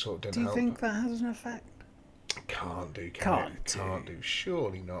 It sort of didn't help. Do you think that has an effect? Can't do.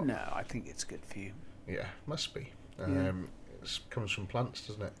 Surely not. No, I think it's good for you. Yeah, must be. It comes from plants,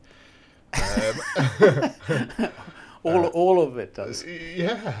 doesn't it? All of it does.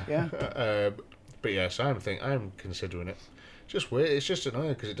 Yeah. But yes, I'm considering it. Just weird. It's just annoying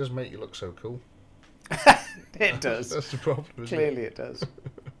because it does make you look so cool. It does. That's the problem. Clearly, it does.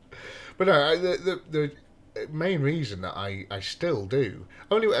 But no, the main reason that I still do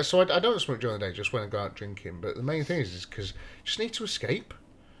I don't smoke during the day, just when I go out drinking. But the main thing is because you just need to escape.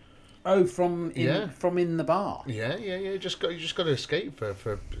 Oh, from in the bar. Yeah. You just got to escape for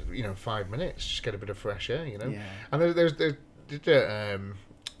 5 minutes. Just get a bit of fresh air, Yeah. And there's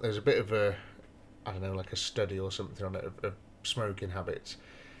a bit of a, I don't know, like a study or something on it of smoking habits.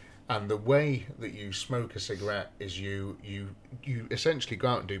 And the way that you smoke a cigarette is you essentially go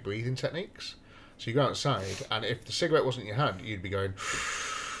out and do breathing techniques. So you go outside, and if the cigarette wasn't in your hand, you'd be going.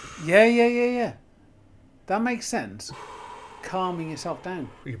 Yeah. That makes sense. Calming yourself down.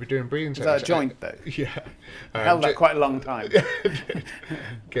 You'd be doing breathing techniques. Is that a joint, though? Yeah. Held that quite a long time.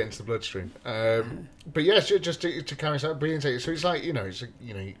 Get into the bloodstream. But yeah, just to carry out breathing techniques. So it's like, you'd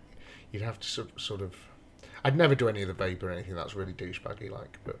have to sort of... I'd never do any of the vape or anything that's really douchebaggy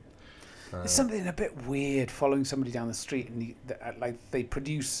like, but... There's something a bit weird following somebody down the street and they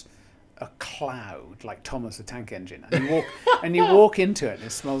produce a cloud like Thomas the Tank Engine, and you walk into it and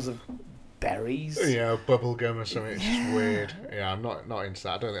it smells of berries. Yeah, bubble gum or something. It's just weird. Yeah, I'm not into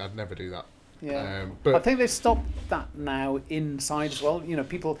that. I don't think I'd never do that. Yeah, but I think they've stopped that now inside as well.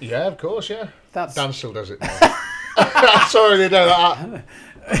 People. Yeah, of course. Yeah, Dan still does it. Sorry, they do that.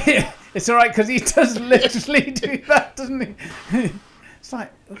 It's all right because he does literally do that, doesn't he? It's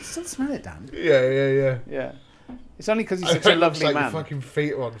like, I can still smell it, Dan. Yeah. Yeah. It's only because he's such a lovely like man. Your fucking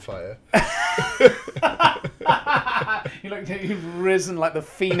feet are on fire. You've risen like the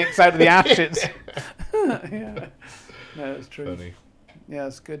phoenix out of the ashes. Yeah. No, that's true. Funny. Yeah,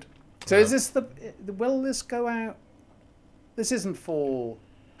 that's good. So is this will this go out? This isn't for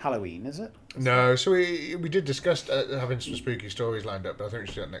Halloween, is it? No, so we did discuss having some spooky stories lined up, but I think we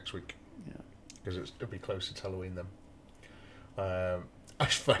should do that next week. Yeah. Because it'll be closer to Halloween then.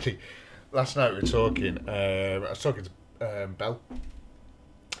 It's funny. Last night we were talking, I was talking to Belle,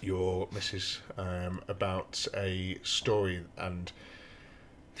 your missus, about a story, and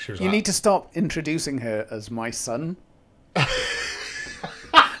she was You like... need to stop introducing her as my son.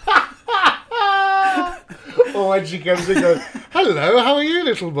 Or when she comes and goes, hello, how are you,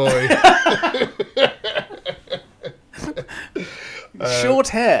 little boy? Short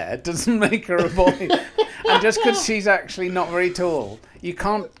hair doesn't make her a boy. And just because she's actually not very tall, you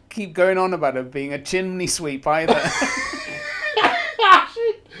can't keep going on about her being a chimney sweep either.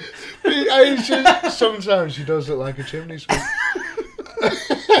 Sometimes she does look like a chimney sweep.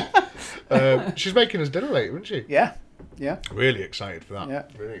 She's making us dinner later, isn't she? Yeah. Really excited for that. Yeah.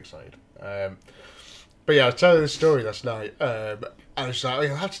 Really excited. But yeah, I was telling her the story last night. I was like,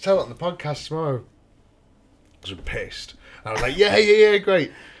 you'll have to tell it on the podcast tomorrow. I was pissed. I was like, yeah,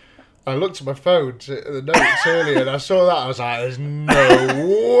 great. I looked at my phone at the notes earlier and I saw that. I was like, there's no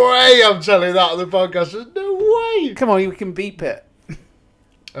way I'm telling that on the podcast. There's no way. Come on, we can beep it.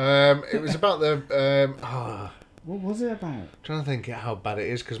 It was about the... What was it about? I'm trying to think how bad it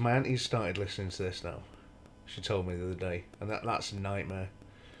is because my auntie's started listening to this now. She told me the other day. And that's a nightmare.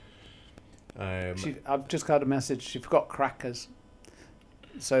 I've just got a message. She forgot crackers.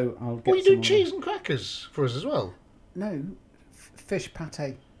 So I'll get Well, you do cheese and crackers for us as well? No, fish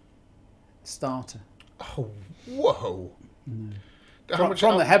pate starter. Oh, whoa. No.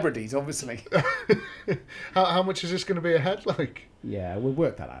 From the Hebrides, obviously. How much is this going to be a head like? Yeah, we'll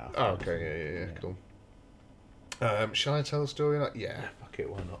work that out. Oh, okay, yeah, cool. Shall I tell the story? Yeah, fuck it,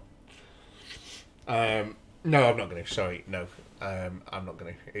 why not? No, I'm not going to. Sorry, no. I'm not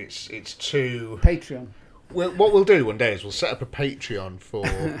going to. It's too... Patreon. What we'll do one day is we'll set up a Patreon for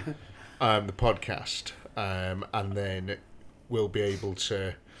the podcast, and then we'll be able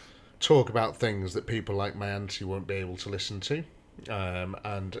to talk about things that people like my auntie won't be able to listen to,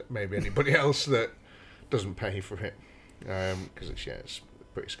 and maybe anybody else that doesn't pay for it, because it's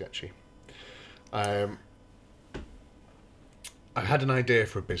pretty sketchy. I had an idea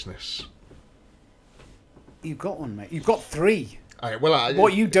for a business. You've got one, mate. You've got three.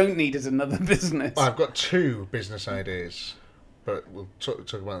 What you don't need is another business. I've got two business ideas, but we'll talk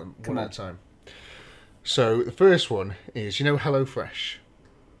about them one at a time. So the first one is, HelloFresh.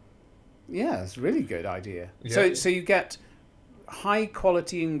 Yeah, it's a really good idea. Yeah. So you get high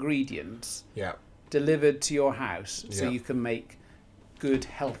quality ingredients delivered to your house, so you can make good,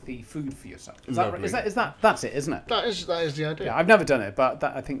 healthy food for yourself. Is that right? That's it, isn't it? That is the idea. Yeah, I've never done it, but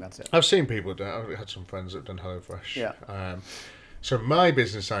I think that's it. I've seen people do it. I've had some friends that have done HelloFresh. Yeah. So my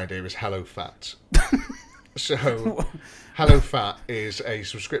business idea is HelloFat. So HelloFat is a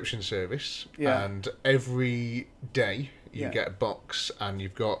subscription service, and every day you get a box, and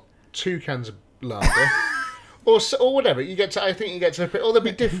you've got 2 cans of lager. Or whatever you get to, I think you get to pick. Or there'll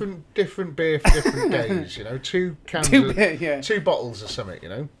be different beer for different days. 2 cans, two bottles of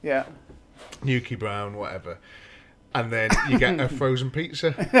something. Yeah. Nuki Brown, whatever, and then you get a frozen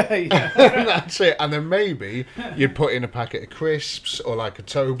pizza. That's it. And then maybe you'd put in a packet of crisps or like a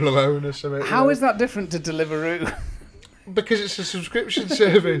Toblerone or something. How is that different to Deliveroo? Because it's a subscription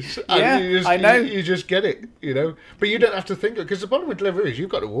service. And I know. You just get it. But you don't have to think of it, because the problem with Deliveroo is you've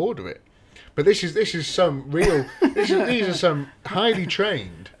got to order it. But this is some real. These are some highly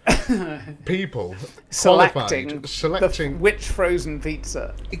trained people selecting which frozen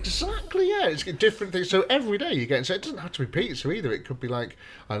pizza. Exactly, yeah. It's different things. So every day you get. So it doesn't have to be pizza either. It could be like,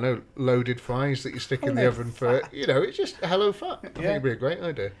 I don't know, loaded fries that you stick in the oven for. It's just HelloFat. I think it'd be a great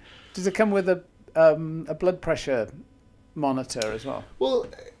idea. Does it come with a blood pressure monitor as well? Well,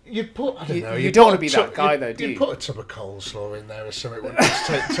 you'd put, I don't know. You don't want to be that guy, though, do you? You'd put a tub of coleslaw in there or something, wouldn't you?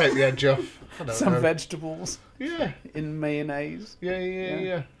 Just take the edge off. Some vegetables. Yeah. In mayonnaise.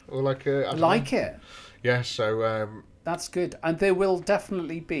 Yeah. Or like a... I like know. it. Yeah, so... That's good. And there will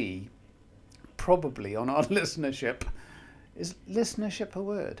definitely be, probably on our listenership... Is listenership a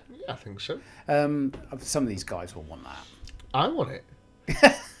word? Yeah, I think so. Some of these guys will want that. I want it.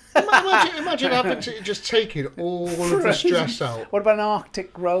 Imagine having to just taking all of the stress out. What about an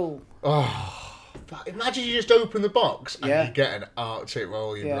Arctic roll? Oh, Imagine you just open the box and you get an Arctic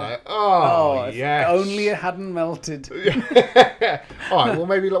roll. You'd be like, oh yes. If only it hadn't melted. All right, well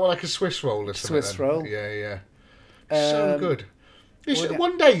maybe like a Swiss roll or something. Swiss roll. Yeah. So good.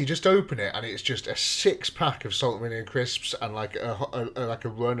 One day you just open it and it's just a 6-pack of salt and vinegar crisps and like a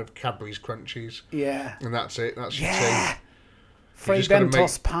run of Cadbury's Crunchies. Yeah. And that's it. That's your tea. Frey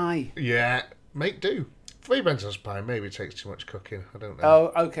Bentos pie. Yeah, make do. Frey Bentos pie maybe takes too much cooking. I don't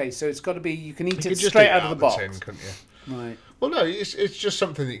know. Oh, okay. So it's got to be. You can eat it straight out of the box, tin, couldn't you? Right. Well, no, it's just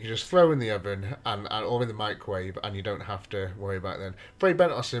something that you can just throw in the oven and or in the microwave, and you don't have to worry about it then. Frey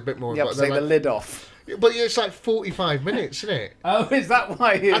Bentos is a bit more. You have to take the lid off. But it's like 45 minutes, isn't it? Oh, is that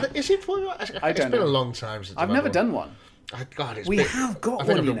why? Is it 45? It's been a long time since I've never done one. We have got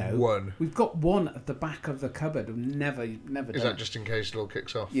one, you know. One. We've got one at the back of the cupboard. We've never done. Is that just in case it all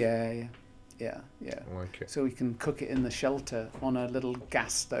kicks off? Yeah. I like it. So we can cook it in the shelter on a little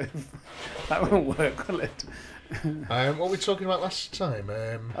gas stove. That won't work, will it? What were we talking about last time?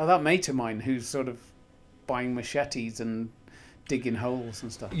 That mate of mine who's sort of buying machetes and digging holes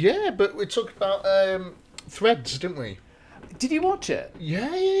and stuff. Yeah, but we talked about Threads, didn't we? Did you watch it? Yeah,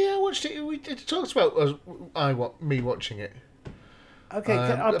 I watched it. We talked about me watching it. Okay,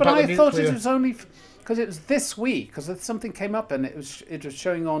 but I thought it was only because it was this week. Because something came up and it was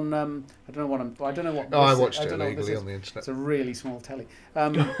showing on. I don't know what. Oh, I watched it illegally on the internet. It's a really small telly.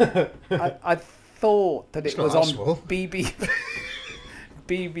 I thought that it was on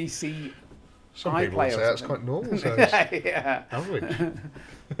BBC. Some people would say that's quite normal. So yeah. Average.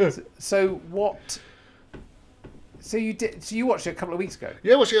 So what? So you did. So you watched it a couple of weeks ago.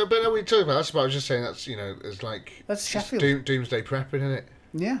 Yeah, but no, we talked about that. I was just saying it's like that's Sheffield. Doomsday prepping, isn't it?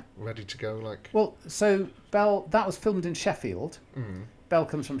 Yeah. Ready to go, like. Well, so Belle, that was filmed in Sheffield. Mm. Belle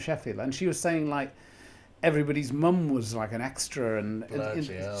comes from Sheffield, and she was saying like everybody's mum was like an extra, and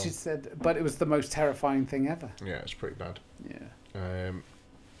she said, but it was the most terrifying thing ever. Yeah, it's pretty bad. Yeah.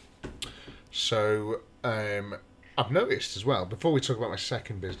 So I've noticed as well, before we talk about my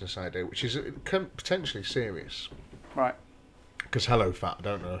second business idea, which is potentially serious. Right. Because Hello Fat, I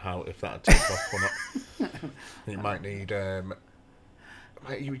don't know if that'd take off or not. You might need...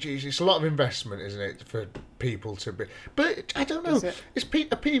 it's a lot of investment, isn't it, for people to be... But I don't know.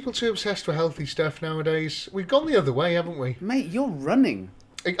 Are people too obsessed with healthy stuff nowadays? We've gone the other way, haven't we? Mate, you're running.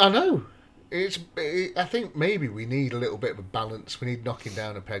 I know. I think maybe we need a little bit of a balance. We need knocking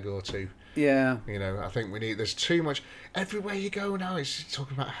down a peg or two. Yeah. I think there's too much. Everywhere you go now, it's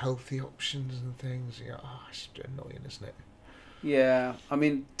talking about healthy options and things. It's annoying, isn't it? Yeah. I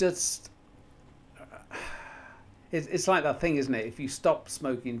mean, just... It's like that thing, isn't it? If you stop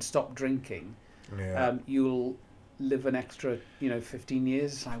smoking, stop drinking, you'll live an extra, 15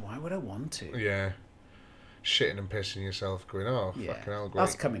 years. It's like, why would I want to? Yeah. Shitting and pissing yourself, going, fucking hell, great.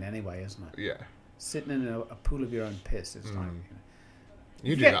 That's coming anyway, isn't it? Yeah. Sitting in a pool of your own piss is like,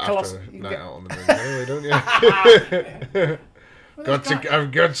 You do that after a night out on the moon, anyway, don't you?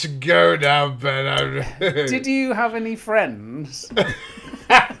 I've got to go now, Ben. Did you have any friends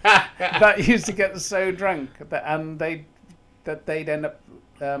that used to get so drunk that they'd end up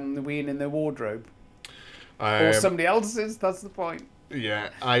weeing in their wardrobe? Or somebody else's? That's the point. Yeah,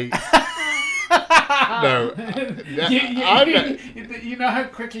 no. You know how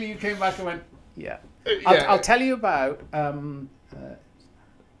quickly you came back and went, yeah. I'll tell you about...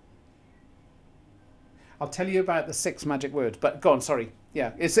 I'll tell you about the 6 magic words, but go on. Sorry,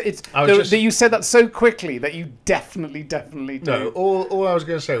 yeah, you said that so quickly that you definitely do. No, all I was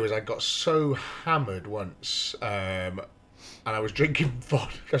going to say was I got so hammered once, and I was drinking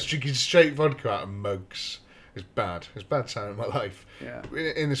vodka. I was drinking straight vodka out of mugs. It was bad. It was a bad time in my life. Yeah.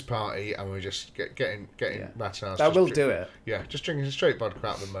 In this party, and we were just getting rattled. That will do it. Yeah, just drinking straight vodka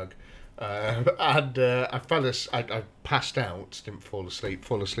out of the mug. And I passed out, didn't fall asleep.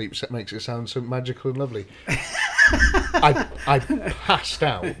 Fall asleep makes it sound so magical and lovely. I passed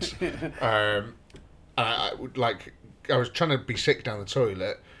out. I was trying to be sick down the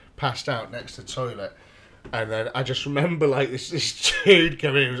toilet, passed out next to the toilet, and then I just remember this dude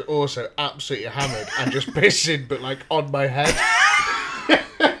coming in who was also absolutely hammered and just pissing, but on my head.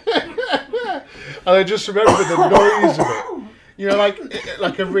 And I just remember the noise of it.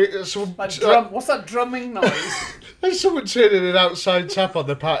 What's that drumming noise? There's someone turning an outside tap on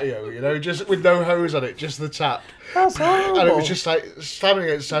the patio, just with no hose on it, just the tap. That's horrible. And it was just slamming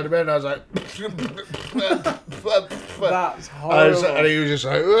against the side of me, and I was like... That's horrible. And he was just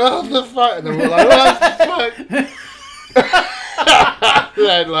like, what the fuck? And then we were like, what the fuck?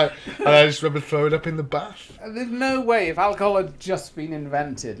 And I just remember throwing up in the bath. There's no way, if alcohol had just been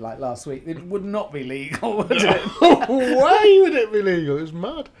invented like last week, it would not be legal, would it? Why would it be legal? It was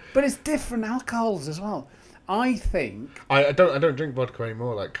mad. But it's different alcohols as well. I think I don't drink vodka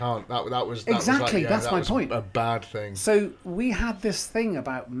anymore. Like, can't. That was exactly. Like, that's my point. A bad thing. So we had this thing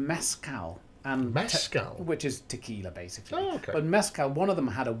about mezcal. And mezcal, which is tequila, basically. Oh, okay. But mezcal, one of them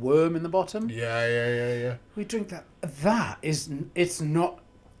had a worm in the bottom. Yeah. We drink that. That is, it's not.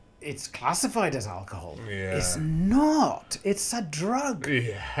 It's classified as alcohol. Yeah. It's not. It's a drug.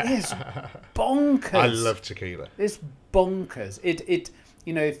 Yeah. It's bonkers. I love tequila. It's bonkers. It.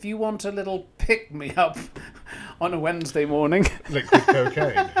 You know, if you want a little pick me up on a Wednesday morning, liquid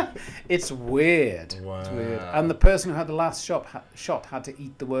cocaine. It's weird. Wow. It's weird. And the person who had the last shot had to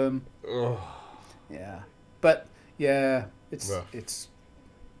eat the worm. Oh. Yeah, but yeah, it's Rough. it's.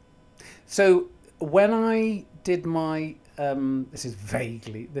 So when I did my this is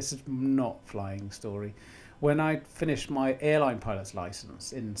not flying story. When I finished my airline pilot's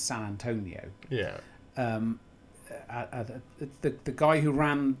license in San Antonio. Yeah. The guy who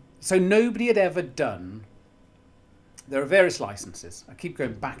ran, so nobody had ever done. There are various licenses. I keep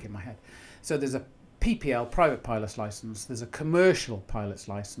going back in my head. So there's a PPL, private pilot's license. There's a commercial pilot's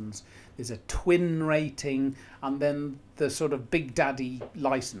license. There's a twin rating, and then the sort of big daddy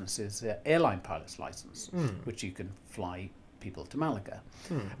license is the airline pilot's license, which you can fly people to Malaga.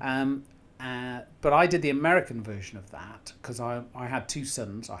 But I did the American version of that because I had two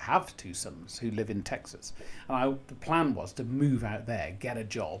sons. I have two sons who live in Texas, and the plan was to move out there, get a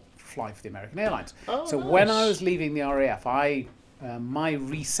job, fly for the American Airlines. Oh, so nice. when I was leaving the RAF, my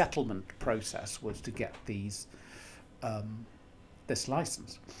resettlement process was to get this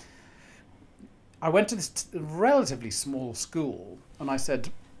license. I went to this relatively small school, and I said,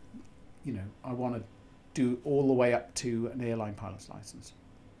 you know, I want to do all the way up to an airline pilot's license.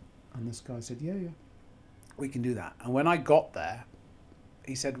 And this guy said, yeah, we can do that. And when I got there,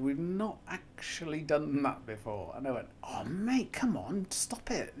 he said, we've not actually done that before. And I went, oh, mate, come on, stop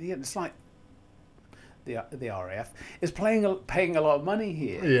it. It's like the RAF is paying a lot of money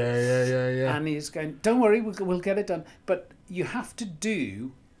here. Yeah. And he's going, don't worry, we'll get it done. But you have to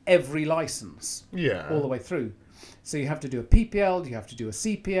do every license all the way through. So you have to do a PPL, you have to do a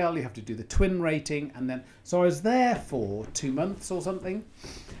CPL, you have to do the twin rating. And then, so I was there for 2 months or something.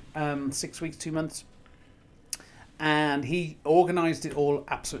 6 weeks, 2 months, and he organised it all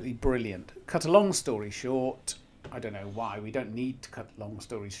absolutely brilliant. Cut a long story short, I don't know why, we don't need to cut long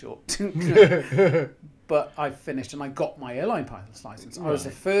stories short, but I finished and I got my airline pilot's licence. I was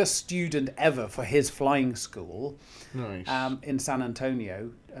the first student ever for his flying school. Nice. In San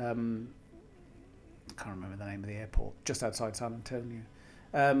Antonio. I can't remember the name of the airport, just outside San Antonio.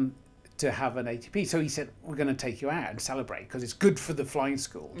 To have an ATP. So he said, we're going to take you out and celebrate because it's good for the flying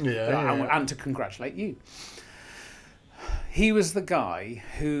school and to congratulate you. He was the guy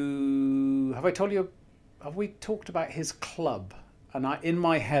who, have we talked about his club? And in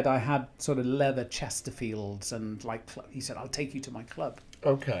my head, I had sort of leather Chesterfields and he said, I'll take you to my club.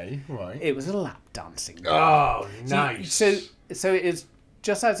 Okay, right. It was a lap dancing club. Oh, nice. So it is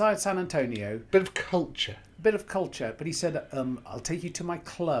just outside San Antonio. Bit of culture. But he said, I'll take you to my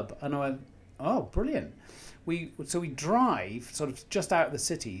club. And I went, oh, brilliant. So we drive sort of just out of the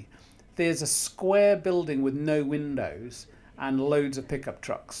city. There's a square building with no windows and loads of pickup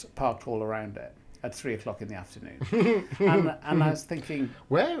trucks parked all around it at 3 o'clock in the afternoon. and I was thinking,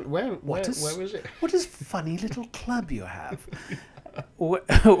 where was it? What a funny little club you have.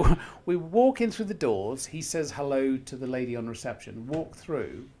 We walk in through the doors. He says hello to the lady on reception. Walk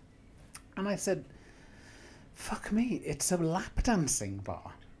through. And I said, fuck me, it's a lap dancing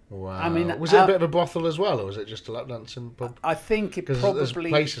bar. Wow. I mean, was it a bit of a brothel as well, or was it just a lap dancing pub? I think it probably... Because there's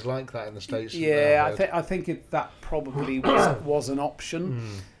places like that in the States. Yeah, I think that probably was an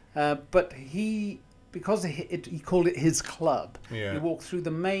option. But because he called it his club, he walked through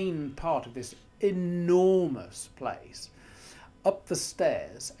the main part of this enormous place, up the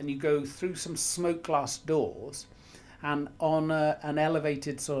stairs, and you go through some smoke glass doors, and on an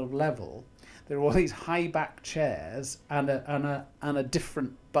elevated sort of level, there are all these high back chairs and a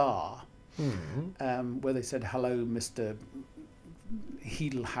different bar where they said hello, Mr.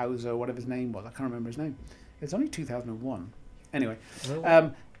 Heidelhauser, or whatever his name was. I can't remember his name. It's only 2001. Anyway,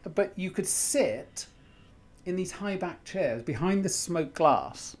 but you could sit in these high back chairs behind the smoke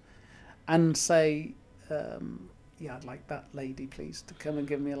glass and say, yeah, I'd like that lady, please, to come and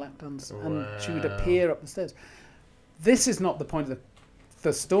give me a lap dance. Wow. And she would appear up the stairs. This is not the point of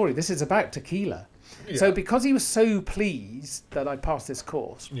the story. This is about tequila. Yeah. So because he was so pleased that I passed this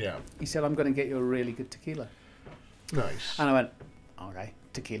course, he said, I'm going to get you a really good tequila. Nice. And I went, Okay,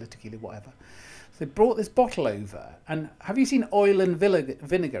 tequila, whatever. So they brought this bottle over, and have you seen oil and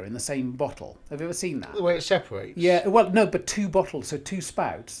vinegar in the same bottle? Have you ever seen that? The way it separates? Yeah, well, no, but 2 bottles, so 2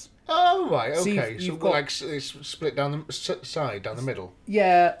 spouts. Oh, right, So okay. you've So, got- like, it's split down the side, down the middle.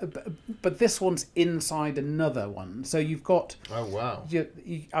 Yeah, but this one's inside another one. So you've got... Oh, wow.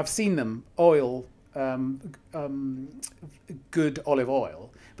 I've seen them, oil, good olive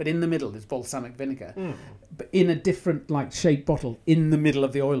oil, but in the middle is balsamic vinegar. But in a different, like, shaped bottle in the middle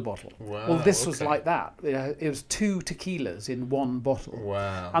of the oil bottle. Wow, Well, this was okay. like that. It was 2 tequilas in 1 bottle.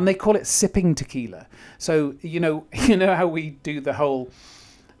 Wow. And they call it sipping tequila. So, you know how we do the whole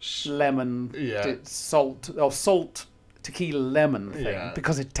lemon, Yeah. salt tequila lemon thing, Yeah.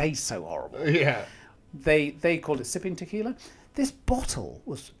 because it tastes so horrible. Yeah. They called it sipping tequila. This bottle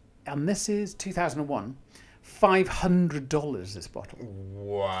was, and this is 2001, $500 this bottle.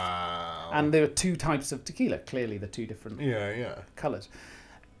 Wow. And there were 2 types of tequila, clearly the 2 different Yeah. colours.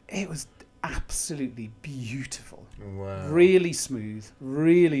 It was absolutely beautiful. Wow. Really smooth,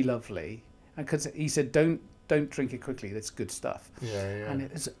 really lovely. And because he said, don't drink it quickly, that's good stuff. Yeah. And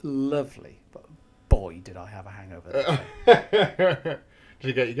it is lovely. But boy, did I have a hangover that day. Did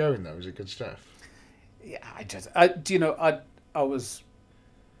it get you going, though? Was it good stuff? Yeah, I was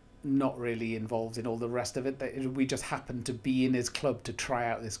not really involved in all the rest of it. We just happened to be in his club to try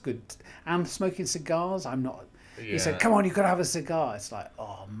out this good... And smoking cigars, I'm not... He said, come on, you've got to have a cigar. It's like,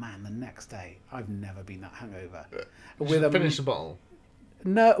 oh, man, the next day, I've never been that hungover. Did you finish the bottle?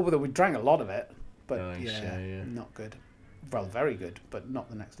 No, well, we drank a lot of it, but Nice, yeah. not good. Well, very good, but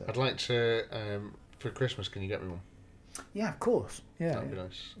not the next day. I'd like to... for Christmas, can you get me one? Yeah, of course. Yeah, That'd be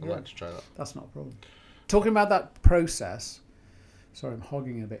nice. I'd Yeah. like to try that. That's not a problem. Talking about that process... Sorry, I'm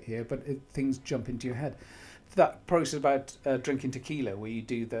hogging a bit here, but things jump into your head. That process about drinking tequila, where you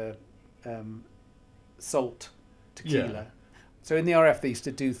do the salt tequila. Yeah. So in the RF, they used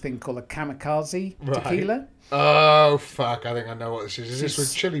to do a thing called a kamikaze tequila. Oh, fuck. I think I know what this is. Is this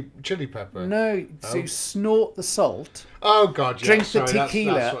with chili pepper? No, so you snort the salt, Oh, God, yeah. drink Sorry, the that's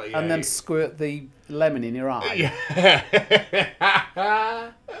tequila, what- and then squirt the lemon in your eye. Yeah.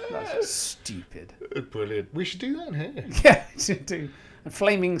 That's stupid. Brilliant. We should do that in here. Yeah, you should do. And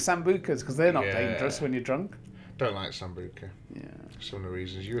flaming sambucas, because they're not Yeah. dangerous when you're drunk. Don't like Sambuca. Yeah. Some of the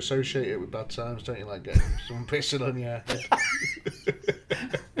reasons. You associate it with bad times, don't you? Like getting someone pissing on your head.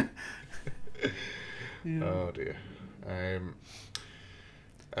 Yeah. Oh, dear.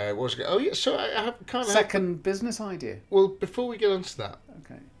 What was it? Oh, yeah. So I have kind of... Second business idea. Well, before we get onto that,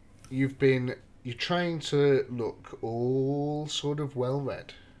 Okay. you're trying to look all sort of well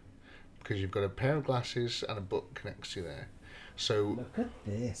read because you've got a pair of glasses and a book next to you there. So Look at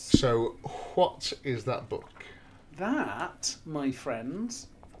this. So what is that book? That, my friends,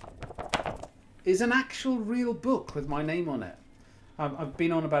 is an actual real book with my name on it. I've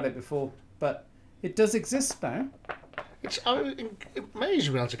been on about it before, but it does exist now. It's amazing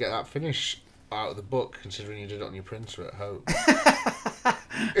to be able to get that finish out of the book, considering you did it on your printer at home.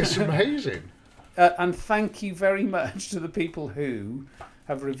 It's amazing. And thank you very much to the people who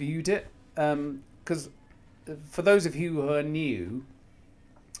have reviewed it. Because for those of you who are new,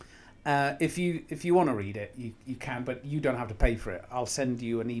 if you want to read it, you can, but you don't have to pay for it. I'll send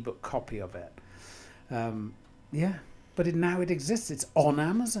you an ebook copy of it. Yeah, but now it exists. It's on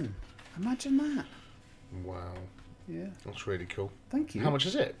Amazon. Imagine that. Wow. Yeah. That's really cool. Thank you. How much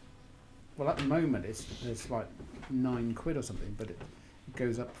is it? Well, at the moment it's like £9 or something, but it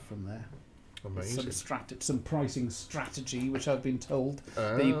goes up from there. Amazing. Some pricing strategy, which I've been told.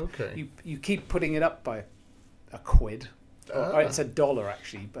 Oh, that okay. You keep putting it up by a quid. Or it's $1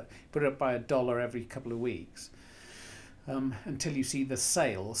 actually, but put it up by $1 every couple of weeks. Until you see the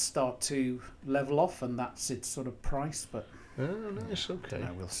sales start to level off, and that's its sort of price. But Oh, nice. Okay.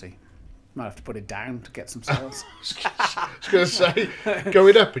 no, we'll see. Might have to put it down to get some sales. I was going to say,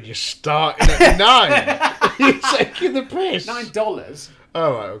 going up and you're starting at 9. You're taking the piss. $9.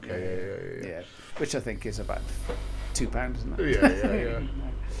 Oh, right, okay. Yeah, which I think is about £2, isn't it? Yeah.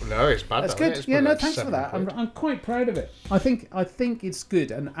 No, it's bad. That's though, good. isn't it? It's Yeah, probably no, like thanks for £7. that. I'm quite proud of it. I think it's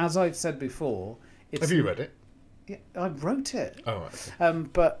good, and as I've said before, it's... Have you read it? Yeah, I wrote it. Oh, right. Okay.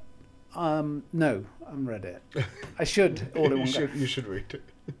 But no, I haven't read it. I should all in one go. You should read it.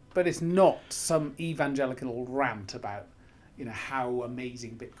 But it's not some evangelical rant about, how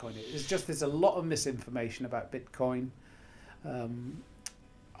amazing Bitcoin is. It's just there's a lot of misinformation about Bitcoin.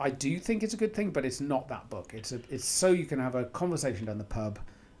 I do think it's a good thing, but it's not that book. It's so you can have a conversation down the pub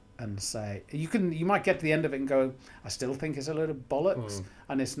and say you might get to the end of it and go, I still think it's a load of bollocks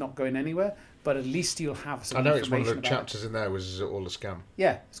and it's not going anywhere, but at least you'll have some. I know it's one of the chapters in there was "Is it all a scam?"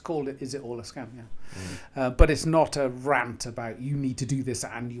 Yeah, it's called "Is it all a scam?" Yeah, but it's not a rant about you need to do this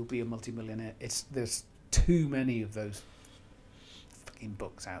and you'll be a multimillionaire. There's too many of those fucking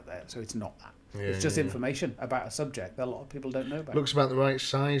books out there, so it's not that. Yeah, it's just information about a subject that a lot of people don't know about. Looks about the right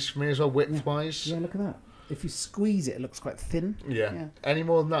size for me as well, width-wise. Yeah, look at that. If you squeeze it, it looks quite thin. Yeah. Any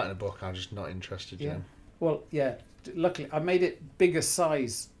more than that in a book, I'm just not interested. Yeah. Well, yeah. Luckily, I made it bigger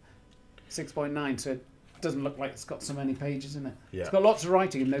size, 6.9, so it doesn't look like it's got so many pages in it. Yeah. It's got lots of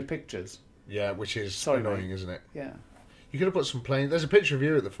writing and no pictures. Yeah, which is annoying, isn't it? Yeah. You could have put some plain... There's a picture of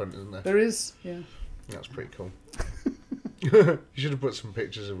you at the front, isn't there? There is, yeah. That's pretty cool. You should have put some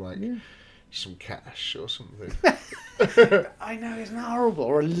pictures of, like... Yeah. Some cash or something. I know, isn't that horrible?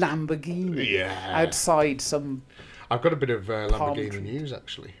 Or a Lamborghini. Yeah. Outside some... I've got a bit of Lamborghini news,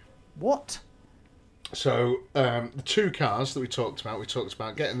 actually. What? So, the two cars that we talked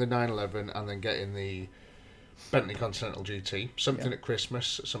about getting the 911 and then getting the Bentley Continental GT. Something at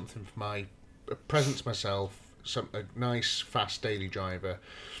Christmas, something for a present to myself, a nice, fast daily driver.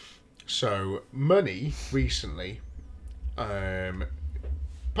 So, money recently...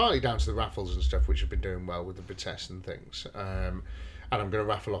 partly down to the raffles and stuff, which have been doing well with the Vitesse and things. And I'm going to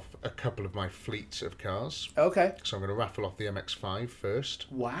raffle off a couple of my fleets of cars. Okay. So I'm going to raffle off the MX-5 first.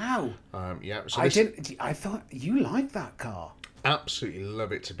 Wow. Yeah. So I thought you liked that car. Absolutely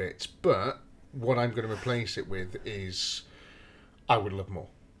love it to bits. But what I'm going to replace it with is I would love more.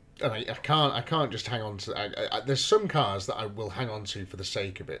 And I can't just hang on to... there's some cars that I will hang on to for the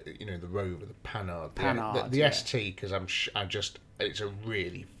sake of it. You know, the Rover, the Panhard, the ST, because it's a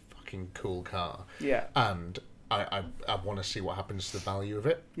really fucking cool car. Yeah. And I want to see what happens to the value of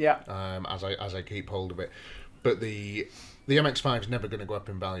it. Yeah. As I keep hold of it, but the MX-5 is never going to go up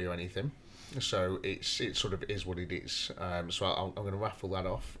in value or anything. So it sort of is what it is. So I'm going to raffle that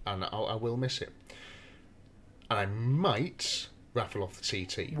off, and I will miss it. And I might raffle off the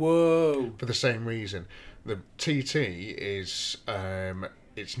TT. Whoa! For the same reason, the TT is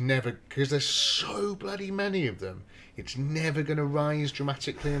it's never, because there's so bloody many of them. It's never going to rise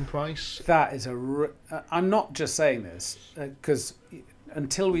dramatically in price. That is I'm not just saying this because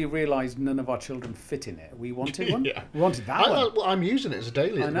until we realised none of our children fit in it, we wanted one. Yeah. We wanted that one. Well, I'm using it as a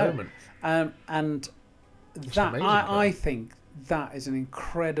daily at the moment. And that I think that is an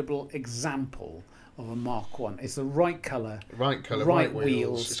incredible example of a Mark 1. It's the right colour, right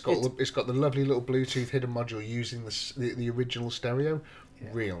wheels. It's got the lovely little Bluetooth hidden module using the original stereo. Yeah.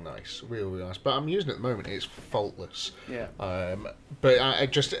 Real nice. But I'm using it at the moment. It's faultless. Yeah. But I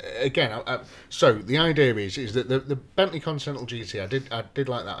just again. So the idea is that the Bentley Continental GT, I did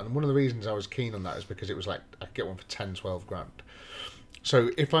like that, and one of the reasons I was keen on that is because it was like I could get one for 10-12 grand.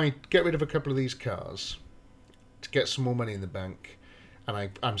 So if I get rid of a couple of these cars to get some more money in the bank, and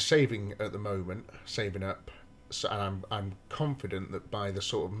I'm saving at the moment, saving up, so, and I'm confident that by the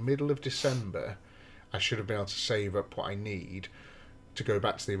sort of middle of December, I should have been able to save up what I need to go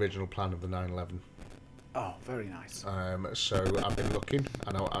back to the original plan of the 911. Oh, very nice. So I've been looking,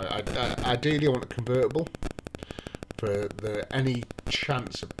 and I ideally want a convertible for any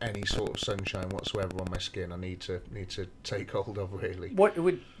chance of any sort of sunshine whatsoever on my skin. I need to take hold of, really.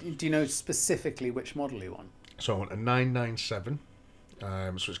 Do you know specifically which model you want? So I want a 997. So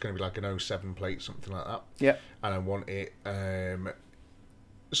it's going to be like an 07 plate, something like that. Yeah. And I want it.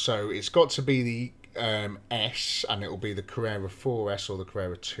 So it's got to be the S, and it will be the Carrera 4S or the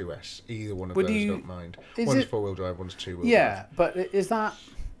Carrera 2S. Either one of those, don't mind. One's four-wheel drive, one's two-wheel drive. Yeah, but is that...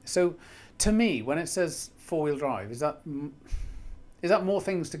 So, to me, when it says four-wheel drive, is that more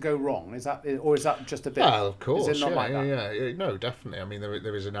things to go wrong? Is that just a bit... Well, of course. Is it not like that? Yeah. No, definitely. I mean,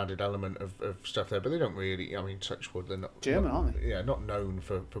 there is an added element of stuff there, but they don't really... I mean, touch wood, they're not... German, aren't they? Yeah, not known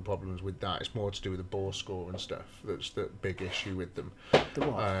for problems with that. It's more to do with the bore score and stuff. That's the big issue with them. The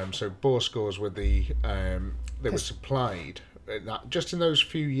what? So bore scores were they were supplied just in those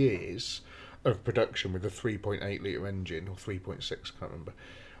few years of production with a 3.8 litre engine, or 3.6, I can't remember,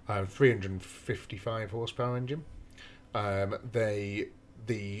 355 horsepower engine. The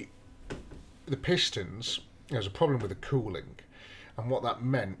pistons, there was a problem with the cooling, and what that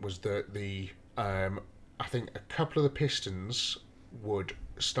meant was that I think a couple of the pistons would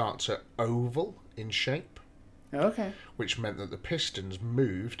start to oval in shape. Okay. Which meant that the pistons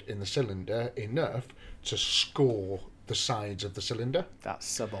moved in the cylinder enough to score the sides of the cylinder. That's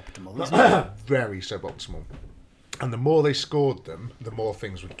suboptimal, isn't it? Very suboptimal. And the more they scored them, the more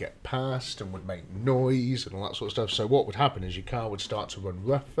things would get past and would make noise and all that sort of stuff. So what would happen is your car would start to run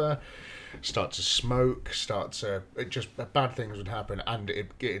rougher, start to smoke, bad things would happen, and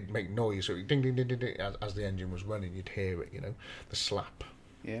it'd make noise. So ding, ding, ding, ding, ding, as the engine was running, you'd hear it, the slap.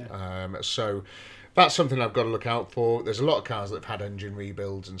 Yeah. So that's something I've got to look out for. There's a lot of cars that have had engine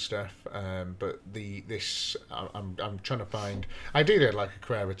rebuilds and stuff, but I'm trying to find. Ideally, I'd like a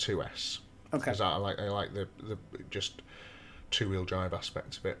Carrera 2S. Okay. Because I like the just 2-wheel drive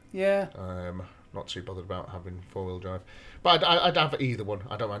aspect of it. Yeah. Not too bothered about having 4-wheel drive, but I'd have either one.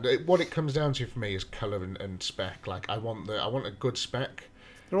 I don't mind. What it comes down to for me is colour and spec. Like I want a good spec.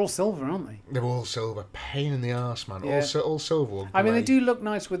 They're all silver, aren't they? They're all silver. Pain in the arse, man. Yeah. All silver. Or I mean, they do look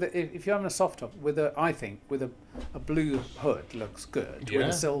nice with if you're having a soft top with a blue hood looks good with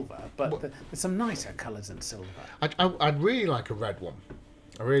a silver. But there's some nicer colours in silver. I'd really like a red one.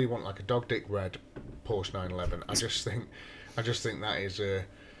 I really want like a dog dick red Porsche 911. I just think that is it's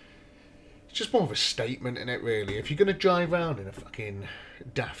just more of a statement in it, really. If you're going to drive around in a fucking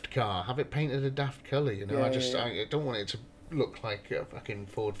daft car, have it painted a daft colour, Yeah, I don't want it to look like a fucking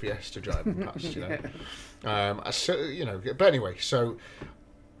Ford Fiesta driving past, But anyway, so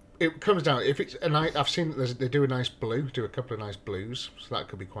it comes down, if it's, and I've seen that they do a couple of nice blues, so that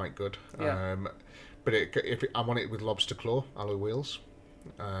could be quite good. Yeah. But I want it with lobster claw alloy wheels.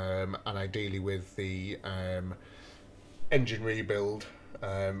 And ideally with the engine rebuild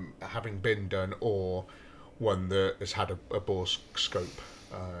having been done, or one that has had a bore scope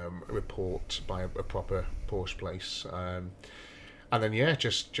report by a proper Porsche place, and then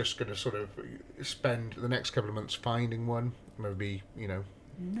just going to sort of spend the next couple of months finding one, maybe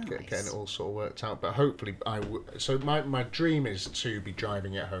Nice. getting it all sort of worked out. But hopefully so my dream is to be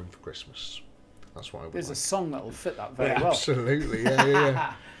driving it home for Christmas. That's what I would There's like. a song that will fit that very well. Absolutely,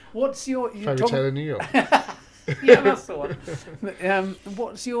 yeah. What's your Fairy Tale in New York. Yeah, that's the one.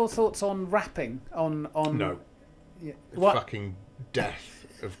 What's your thoughts on wrapping on? No. Yeah. Fucking death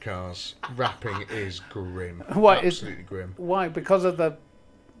of cars. Wrapping is grim. Absolutely grim. Why? Because of the.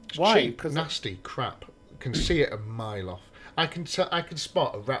 Why? Cheap, nasty crap. Can see it a mile off. I can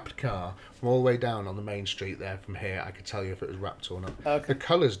spot a wrapped car from all the way down on the main street there. From here, I could tell you if it was wrapped or not. Okay. The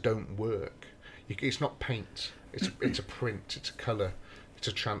colours don't work. It's not paint. It's a print. It's a colour. It's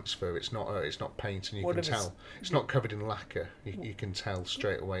a transfer. It's not paint, and you can tell. It's not covered in lacquer. You can tell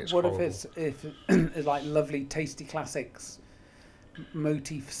straight away. It's horrible. If it's like lovely, tasty classics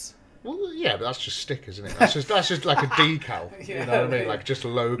motifs? Well, yeah, but that's just stickers, isn't it? That's just like a decal. You know what I mean? Like just a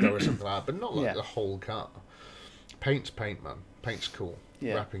logo or something like that, but not like the whole car. Paint's paint, man. Paint's cool.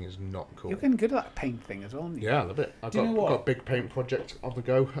 Yeah. Wrapping is not cool. You're getting good at that paint thing as well, aren't you? Yeah, I love it. I've got a big paint project on the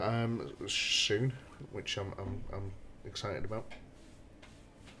go soon, which I'm excited about.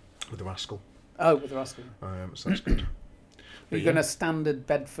 With the Rascal. Oh, with the Rascal. So that's good. Are you going to standard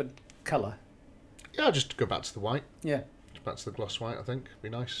Bedford colour? Yeah, I'll just go back to the white. Yeah. Back to the gloss white, I think. Be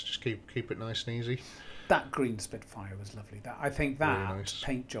nice. Just keep it nice and easy. That green Spitfire was lovely. I think that really nice.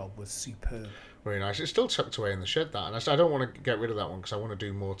 Paint job was superb. Very nice. It's still tucked away in the shed, that, and I don't want to get rid of that one because I want to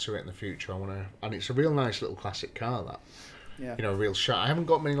do more to it in the future. And it's a real nice little classic car, that. Yeah. Real shiny. I haven't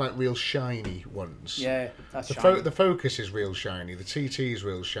got many like real shiny ones. Yeah, that's the Focus is real shiny. The TT is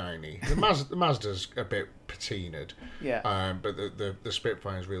real shiny. The Mazda's a bit patinaed. Yeah. But the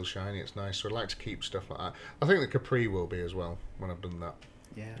Spitfire is real shiny. It's nice. So I'd like to keep stuff like that. I think the Capri will be as well when I've done that.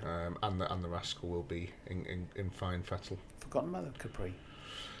 Yeah. And the Rascal will be in fine fettle. Forgotten about the Capri.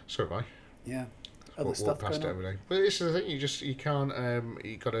 So have I. Yeah. Walk past it every day. But this is the thing. You can't.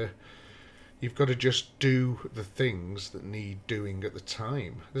 You've got to just do the things that need doing at the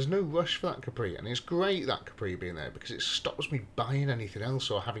time. There's no rush for that Capri, and it's great that Capri being there because it stops me buying anything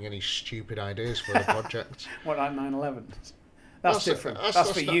else or having any stupid ideas for a project. What, like 911? That's different. That's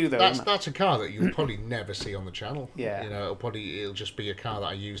for you, though. That's a car that you'll probably never see on the channel. Yeah. It'll just be a car that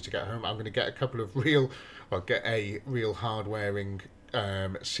I use to get home. I'm going to get get a real hard-wearing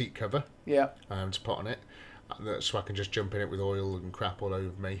seat cover. Yeah. To put on it. So I can just jump in it with oil and crap all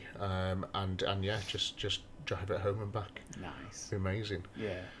over me, and yeah, just drive it home and back. Nice, amazing.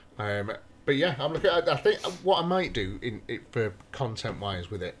 Yeah. But yeah, I'm looking. I think what I might do for content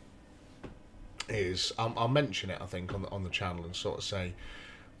wise with it is I'll mention it. I think on the channel and sort of say,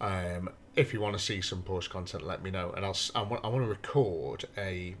 if you want to see some Porsche content, let me know, and I want to record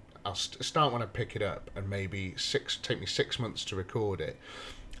a. I'll start when I pick it up, and maybe take me 6 months to record it.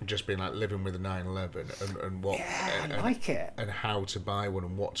 just being like living with a 911 and what I like it, and how to buy one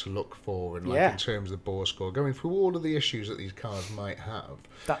and what to look for, and like in terms of the bore score, going through all of the issues that these cars might have.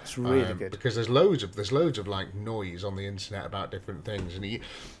 That's really good, because there's loads of like noise on the internet about different things, and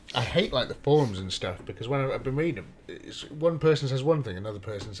I hate like the forums and stuff, because when I've been reading them, one person says one thing, another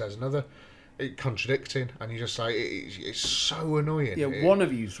person says another, it contradicting, and you're just like, it's so annoying. Yeah, one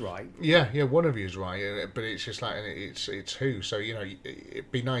of you's right. Yeah, one of you's right, but it's just like, it's who. So, you know,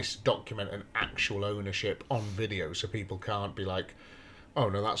 it'd be nice to document an actual ownership on video, so people can't be like, oh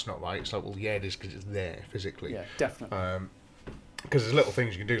no, that's not right. It's like, well, yeah, it is, because it's there physically. Yeah, definitely. Because there's little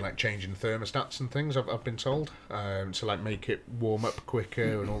things you can do, like changing thermostats and things, I've been told, to like make it warm up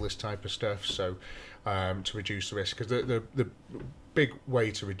quicker and all this type of stuff. So to reduce the risk, because the big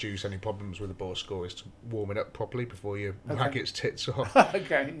way to reduce any problems with the bore score is to warm it up properly before you whack its tits off.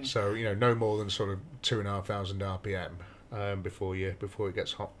 Okay. So, you know, no more than sort of 2,500 RPM before it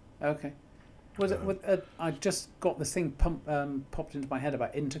gets hot. Okay. Was it? I just got this thing popped into my head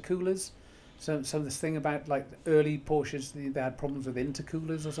about intercoolers. So this thing about like early Porsches, they had problems with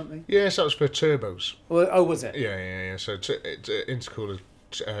intercoolers or something. Yes, that was for turbos. Oh, was it? Yeah. So intercooler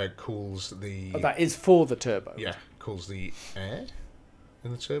cools the. Oh, that is for the turbo. Yeah, cools the air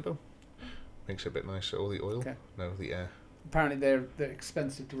in the turbo. Makes it a bit nicer. Or the oil. Okay. No, the air. Apparently they're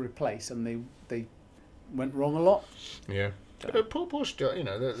expensive to replace, and they went wrong a lot. Yeah. Porsche, you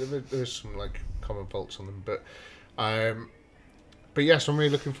know, there's some like common faults on them, but yes, I'm really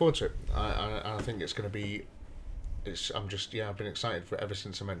looking forward to it. I think it's going to be. I've been excited for it ever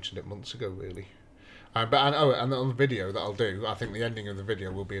since I mentioned it months ago, really. And on the video that I'll do, I think the ending of the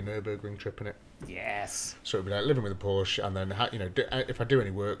video will be a Nürburgring trip in it. Yes. So it'll be like living with a Porsche, and then if I do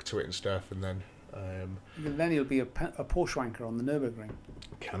any work to it and stuff, and then. Then you'll be a Porsche wanker on the Nürburgring.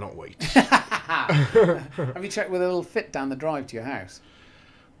 Cannot wait. Have you checked with a little fit down the drive to your house?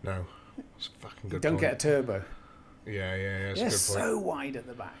 No. It's a fucking good. Don't get a turbo. Yeah. They're a good point. so wide at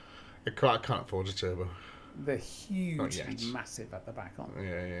the back. I can't afford a turbo. They're hugely massive at the back, aren't they?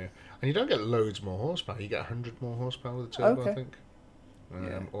 Yeah. And you don't get loads more horsepower. You get 100 more horsepower with a turbo, okay. I think.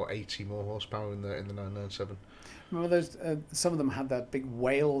 Or 80 more horsepower in the 997. Remember those? Some of them had that big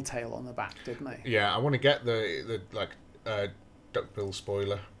whale tail on the back, didn't they? Yeah, I want to get the duckbill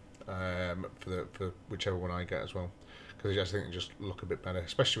spoiler for whichever one I get as well, because I think they just look a bit better,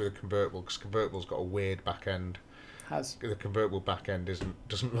 especially with a convertible, because convertible's got a weird back end. The convertible back end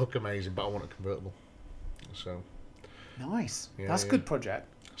doesn't look amazing, but I want a convertible. So nice. That's a good project.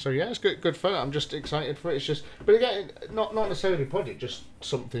 So yeah, it's good fun. I'm just excited for it. It's just, but again, not necessarily a project, just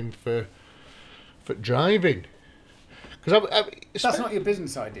something for driving. Because that's not your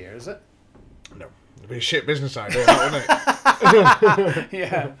business idea, is it? No, it'd be a shit business idea, wouldn't it?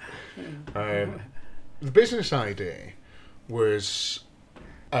 Yeah. The business idea was,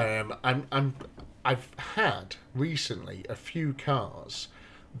 I've had recently a few cars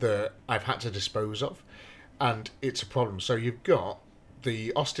that I've had to dispose of, and it's a problem. So you've got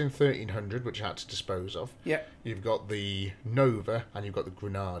the Austin 1300, which I had to dispose of. Yeah. You've got the Nova, and you've got the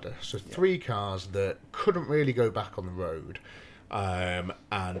Granada. So three cars that couldn't really go back on the road.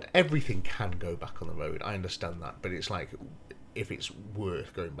 And everything can go back on the road. I understand that, but it's like, if it's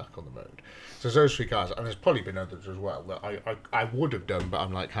worth going back on the road. So there's those three cars, and there's probably been others as well that I would have done, but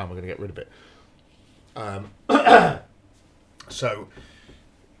I'm like, how am I going to get rid of it? So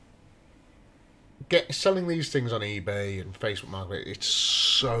selling these things on eBay and Facebook Market, it's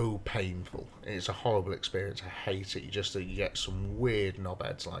so painful. It's a horrible experience. I hate it. You get some weird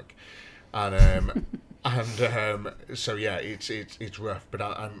knobheads like, and so yeah, it's rough. But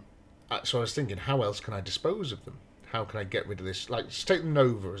so I was thinking, how else can I dispose of them? How can I get rid of this? Like, let's take the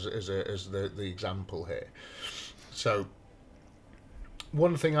Nova as the example here. So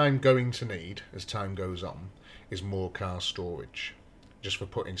one thing I'm going to need as time goes on is more car storage. Just for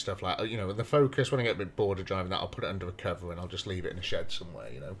putting stuff like, the Focus, when I get a bit bored of driving that, I'll put it under a cover and I'll just leave it in a shed somewhere,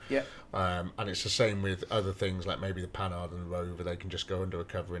 Yeah. And it's the same with other things, like maybe the Panhard and the Rover, they can just go under a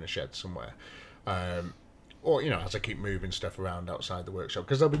cover in a shed somewhere. Or, as I keep moving stuff around outside the workshop,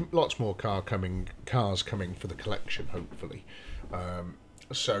 because there'll be lots more cars coming for the collection, hopefully.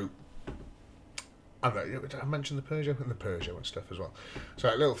 So, I mentioned the Peugeot and the Peugeot and stuff as well. So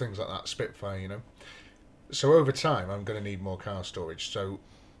little things like that, Spitfire, So over time, I'm going to need more car storage. So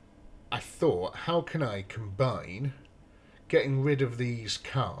I thought, how can I combine getting rid of these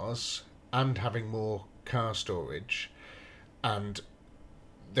cars and having more car storage? And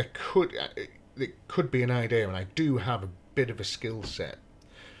there could be an idea, and I do have a bit of a skill set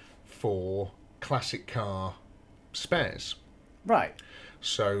for classic car spares. Right.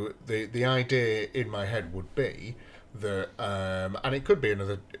 So the idea in my head would be and it could be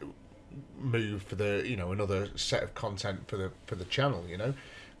another move for the, another set of content for the channel,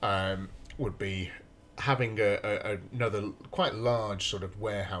 would be having another quite large sort of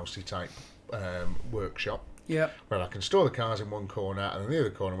warehousey type workshop. Yeah. Where I can store the cars in one corner, and in the other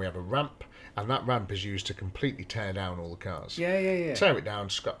corner we have a ramp, and that ramp is used to completely tear down all the cars. Yeah. Tear it down,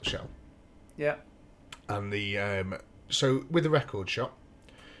 scrap the shell. Yeah. And so with the record shop,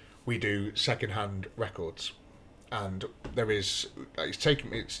 we do second-hand records, and the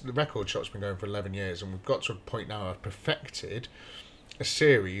record shop's been going for 11 years, and we've got to a point now I've perfected a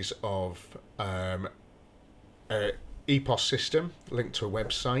series of EPOS system linked to a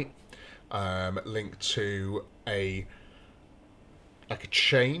website, linked to a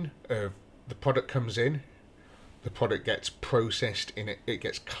chain of the product comes in, the product gets processed it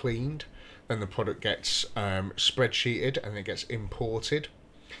gets cleaned, then the product gets spreadsheeted, and it gets imported,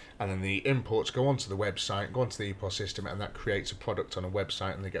 and then the imports go onto the website, go onto the EPOS system, and that creates a product on a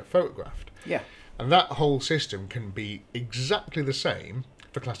website, and they get photographed. Yeah. And that whole system can be exactly the same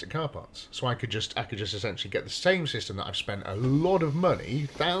for classic car parts. So I could just essentially get the same system that I've spent a lot of money,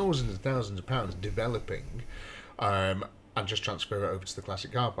 thousands and thousands of pounds developing, and just transfer it over to the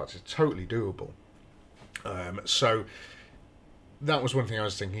classic car parts. It's totally doable. So that was one thing I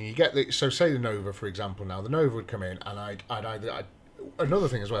was thinking. You get so say the Nova, for example. Now the Nova would come in, and I'd another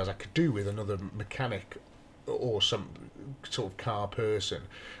thing as well as I could do with another mechanic or some sort of car person.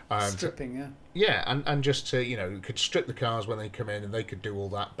 Stripping, and just to, could strip the cars when they come in, and they could do all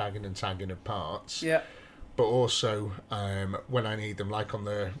that bagging and tagging of parts. Yeah. But also, when I need them, like on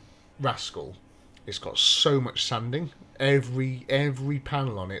the Rascal, it's got so much sanding. Every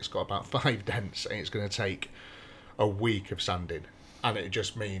panel on it's got about 5 dents, and it's going to take a week of sanding. And it'd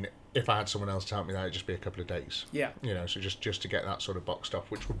just mean, if I had someone else to help me, that'd just be a couple of days. Yeah. So just to get that sort of boxed off,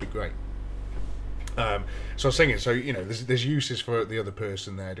 which would be great. So I was thinking, there's uses for the other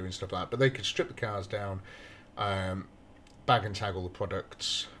person there doing stuff like that, but they could strip the cars down, bag and tag all the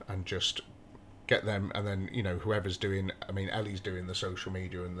products, and just get them, and then whoever's doing. I mean, Ellie's doing the social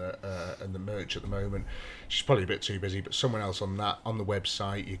media and the merch at the moment. She's probably a bit too busy, but someone else on the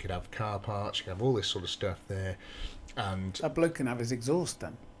website. You could have car parts, you could have all this sort of stuff there, and that bloke can have his exhaust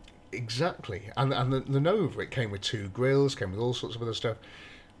then. Exactly, and the Nova, it came with 2 grills, came with all sorts of other stuff.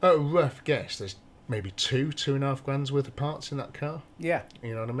 At a rough guess, there's maybe 2.5 grand's worth of parts in that car. Yeah.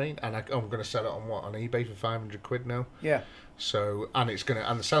 You know what I mean? And I'm going to sell it on eBay for 500 quid now. Yeah. So, and the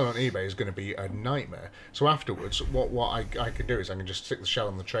selling on eBay is going to be a nightmare. So afterwards, what I could do is I can just stick the shell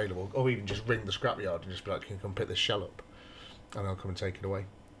on the trailer, or even just ring the scrapyard and just be like, can you come pick this shell up? And they'll come and take it away.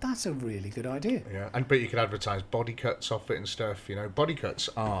 That's a really good idea. Yeah, but you could advertise body cuts off it and stuff. Body cuts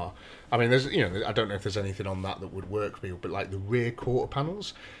are. I mean, there's I don't know if there's anything on that would work for you, but like the rear quarter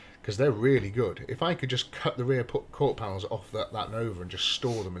panels, because they're really good. If I could just cut the rear quarter panels off that Nova and just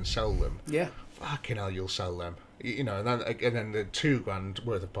store them and sell them, yeah, fucking hell, you'll sell them. And then the 2 grand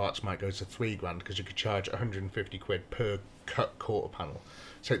worth of parts might go to 3 grand, because you could charge 150 quid per cut quarter panel.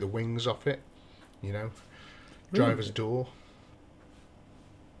 Take the wings off it, driver's door.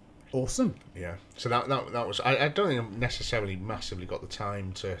 Awesome. Yeah. So that was. I don't think I've necessarily massively got the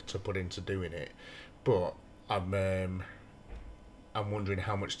time to put into doing it, but I'm wondering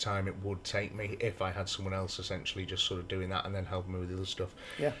how much time it would take me if I had someone else essentially just sort of doing that and then helping me with the other stuff.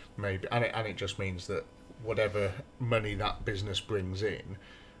 Yeah. Maybe, and it just means that whatever money that business brings in,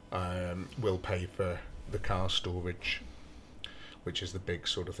 will pay for the car storage, which is the big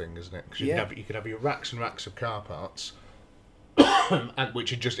sort of thing, isn't it? Because you could have your racks and racks of car parts. And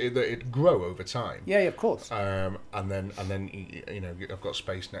which it'd grow over time. Yeah, of course. And then I've got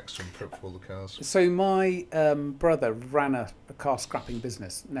space next to him for all the cars. So my brother ran a car scrapping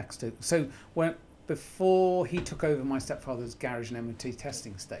business next to. So before he took over my stepfather's garage and MOT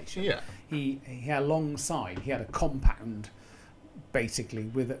testing station, he had alongside he had a compound, basically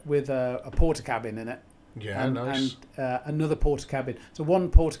with a porter cabin in it. Yeah, nice. And another porter cabin. So one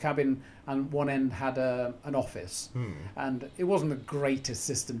porter cabin and one end had an office. And it wasn't the greatest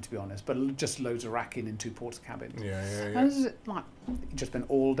system, to be honest, but just loads of racking in 2 porter cabins. Yeah. And he just spent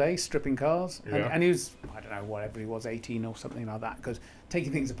all day stripping cars. Yeah. And he was, I don't know, whatever he was, 18 or something like that, because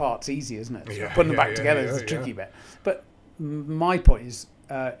taking things apart's easy, isn't it? So putting them back together is the tricky bit. But my point is,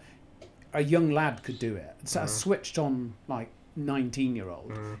 a young lad could do it. So a switched on,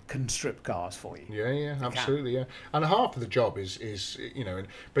 19-year-old can strip cars for you. Yeah, absolutely, yeah. And half of the job is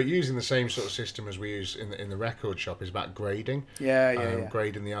but using the same sort of system as we use in the record shop is about grading. Yeah.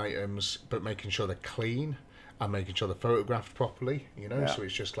 Grading the items, but making sure they're clean. and making sure they're photographed properly, you know. Yeah. So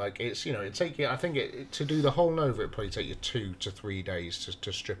it's just like it take you. I think to do the whole Nova, it probably take you 2 to 3 days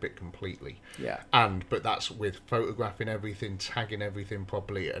to strip it completely. Yeah. But that's with photographing everything, tagging everything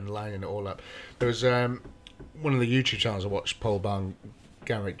properly, and lining it all up. There was one of the YouTube channels I watched, Paul Barn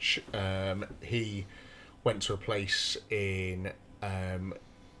Garage. He went to a place in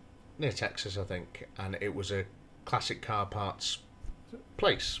near Texas, I think, and it was a classic car parts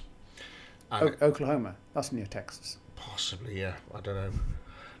place. Oklahoma. That's near Texas. Possibly, yeah. I don't know.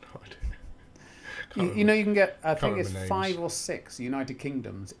 No idea. You know, you can get, I think remember it's names. 5 or 6 United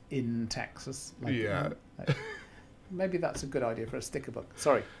Kingdoms in Texas. Like, Yeah. Maybe that's a good idea for a sticker book.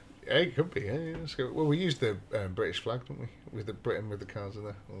 Sorry. Yeah, it could be. Yeah, let's go. Well, we used the British flag, didn't we? With the Britain with the cars in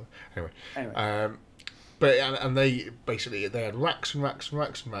there. Anyway. But and they basically they had racks and racks and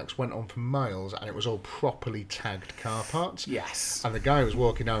racks and racks, went on for miles, and it was all properly tagged car parts. Yes. And the guy was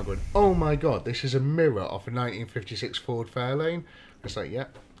walking down going, "Oh my god, this is a mirror off a 1956 Ford Fairlane." It's like, yeah,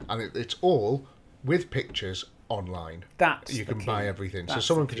 and it's all with pictures online. That's you can the buy key. everything, That's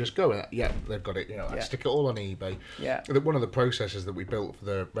so someone the could key. just go, yeah, they've got it. You know, I Yeah. stick it all on eBay. Yeah. One of the processors that we built for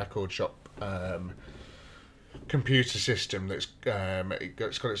the record shop. Computer system that's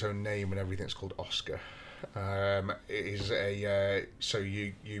it's got its own name and everything. It's called Oscar. It is a so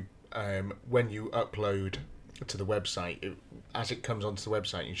you when you upload to the website, as it comes onto the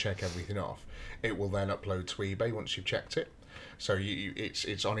website, you check everything off. It will then upload to eBay once you've checked it. So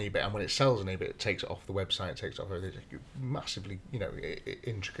it's on eBay, and when it sells on eBay, it takes it off the website. It takes it off everything. Massively,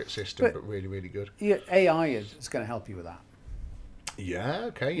 intricate system, but really, really good. Yeah, AI is going to help you with that. Yeah.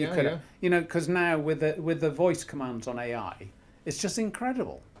 Okay. You Yeah. could, Yeah. You know, because now with the voice commands on AI, it's just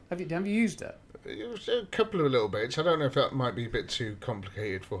incredible. Have you used it? It was a couple of little bits. I don't know if that might be a bit too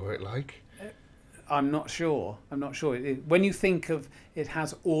complicated for it. Like, I'm not sure. When you think of it,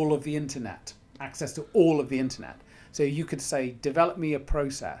 has all of the internet, access to all of the internet. So you could say, develop me a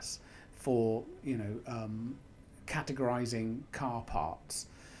process for categorizing car parts.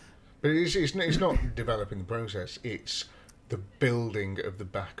 but it's not developing the process. It's the building of the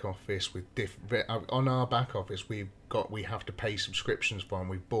back office with different. On our back office, we have to pay subscriptions for, and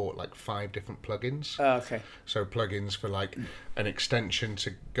we've bought like 5 different plugins. Okay. So plugins for like an extension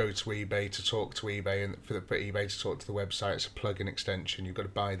to go to eBay to talk to eBay, and for eBay to talk to the website. It's a plugin extension. You've got to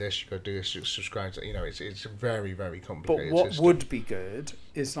buy this. You've got to do this. You subscribe to. It's a very, very But complicated what system. would be good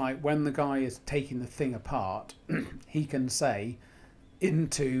is like when the guy is taking the thing apart, he can say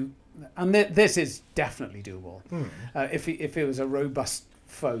into, and this is definitely doable. If it was a robust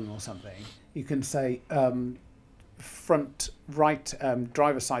phone or something, you can say front right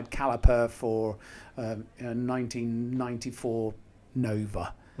driver side caliper for 1994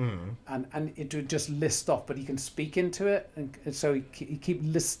 Nova. And it would just list off, but he can speak into it, and so he keep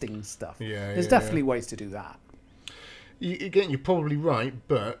listing stuff. There's definitely ways to do that. You're probably right,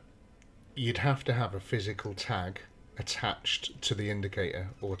 but you'd have to have a physical tag attached to the indicator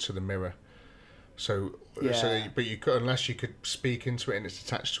or to the mirror. But you could, unless you could speak into it and it's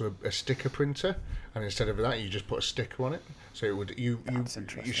attached to a sticker printer, and instead of that, you just put a sticker on it. So it would you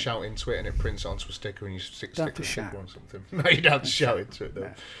shout into it and it prints onto a sticker, and you stick a sticker on something. No, you don't have to shout into it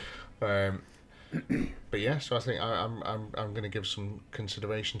though. No. But yeah, so I think I'm going to give some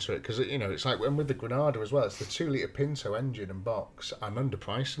consideration to it, because it's like when with the Granada as well. It's the 2-litre Pinto engine and box. I'm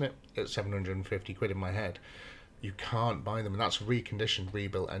underpricing it at £750 in my head. You can't buy them, and that's a reconditioned,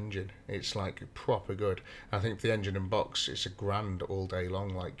 rebuilt engine. It's like proper good. I think for the engine and box, it's £1,000 all day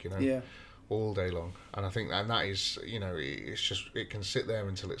long, all day long. And I think that is, it's just, it can sit there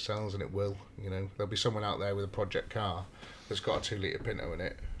until it sells, and it will. There'll be someone out there with a project car that's got a 2-litre Pinto in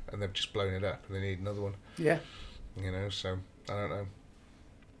it, and they've just blown it up, and they need another one. Yeah. So I don't know.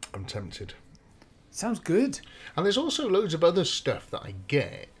 I'm tempted. Sounds good. And there's also loads of other stuff that I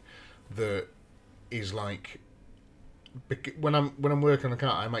get that is like, when I'm working on a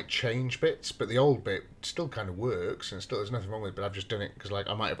car, I might change bits, but the old bit still kind of works, and still there's nothing wrong with it. But I've just done it because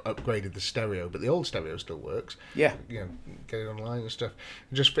I might have upgraded the stereo, but the old stereo still works. Yeah. Get it online and stuff.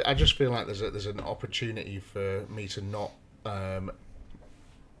 I just feel like there's an opportunity for me to not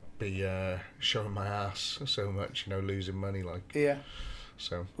be showing my ass so much, losing money Yeah.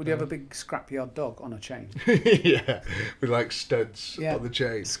 So would you have a big scrapyard dog on a chain? Yeah, with like studs on the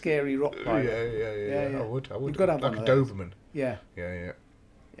chain. Scary rock climber. Yeah. I would. You've got to have like one a of those. Doberman. Yeah. Yeah.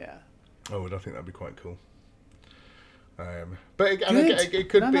 I would. I think that'd be quite cool. But it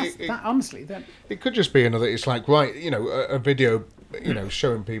could be. Honestly, then It could just be another. It's like, right, a video you know,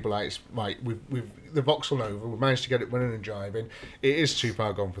 showing people like it's right. We've the Vauxhall Nova. We managed to get it running and driving. It is too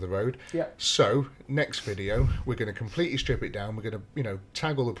far gone for the road. Yeah. So next video, we're going to completely strip it down. We're going to, you know,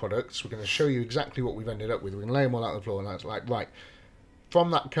 tag all the products. We're going to show you exactly what we've ended up with. We're going to lay them all out on the floor, and that's like, right,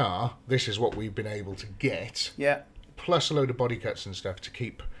 from that car, this is what we've been able to get. Yeah. Plus a load of body cuts and stuff to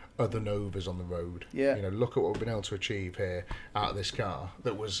keep other Novas on the road. Yeah. You know, look at what we've been able to achieve here out of this car.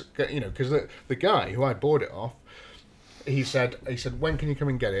 That was, you know, because the guy who I bought it off, he said, when can you come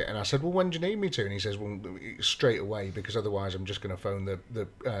and get it? And I said, well, when do you need me to? And he says, well, straight away, because otherwise I'm just going to phone the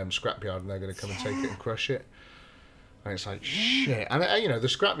scrapyard and they're going to come and take it and crush it. And it's like, shit. And you know, the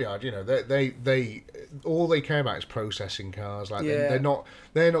scrapyard, you know, they all they care about is processing cars. Like they're not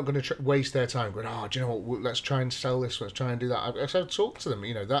going to waste their time going, oh, do you know what? Let's try and sell this. Let's try and do that. I've talked to them.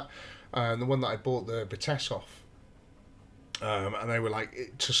 You know that the one that I bought the Vitesse off, and they were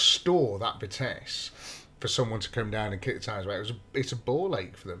like, to store that Vitesse for someone to come down and kick the tires away, it's a ball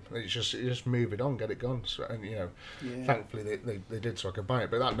ache for them. It's just move it on, get it gone. So, and you know, thankfully they did, so I could buy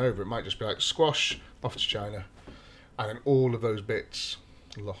it. But that Nova, it might just be like squash off to China. And then all of those bits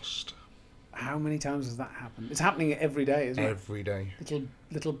lost. How many times has that happened? It's happening every day, isn't it? Every day.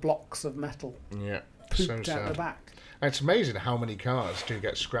 Little blocks of metal. Yeah. Pooped So out the sad. back. And it's amazing how many cars do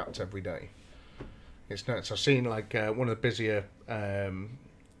get scrapped every day. It's nuts. I've seen like one of the busier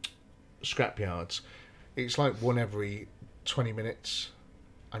scrapyards. It's like one every 20 minutes.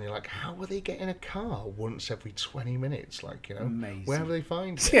 And you're like, how are they getting a car once every 20 minutes? Like, you know, Amazing. where have they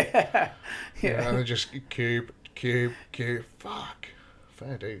find it? Yeah. You know, and they're just cube. Fuck.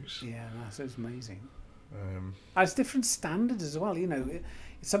 Fair dues. Yeah, that's amazing. And it's different standards as well. You know,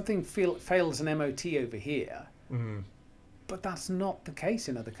 something fails an MOT over here, but that's not the case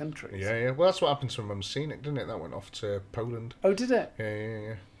in other countries. Yeah. Well, that's what happened to Mum's Scenic, didn't it? That went off to Poland. Oh, did it?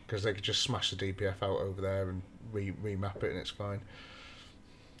 Yeah. Because they could just smash the DPF out over there and remap it, and it's fine.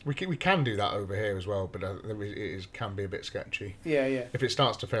 We can do that over here as well, but it can be a bit sketchy. Yeah. If it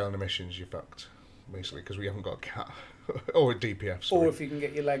starts to fail in emissions, you're fucked, basically, because we haven't got a cat or a DPF. Sorry. Or if you can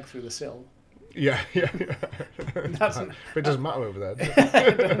get your leg through the sill. Yeah. But it doesn't matter over there.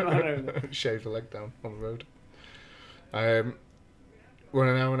 It doesn't matter over there. Shave the leg down on the road. We're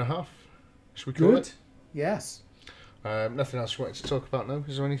an hour and a half. Should we call it? Yes. Nothing else you wanted to talk about now?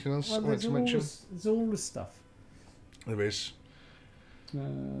 Is there anything else you wanted to mention? There's all this stuff. There is.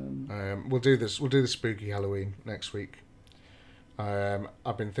 We'll do this. We'll do the spooky Halloween next week.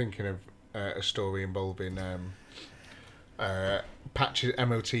 I've been thinking of a story involving patches,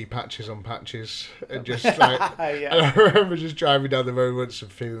 MOT patches on patches, and just like. And I remember just driving down the road once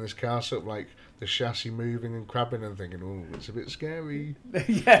and feeling this car sort of like the chassis moving and crabbing and thinking, oh, it's a bit scary.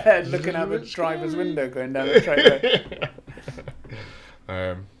 Yeah, looking out the driver's window, going down the trailer.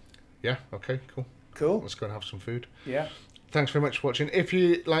 Yeah. Okay. Cool. Let's go and have some food. Yeah. Thanks very much for watching. If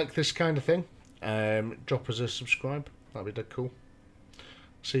you like this kind of thing, drop us a subscribe. That'd be dead cool.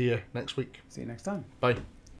 See you next week. See you next time. Bye.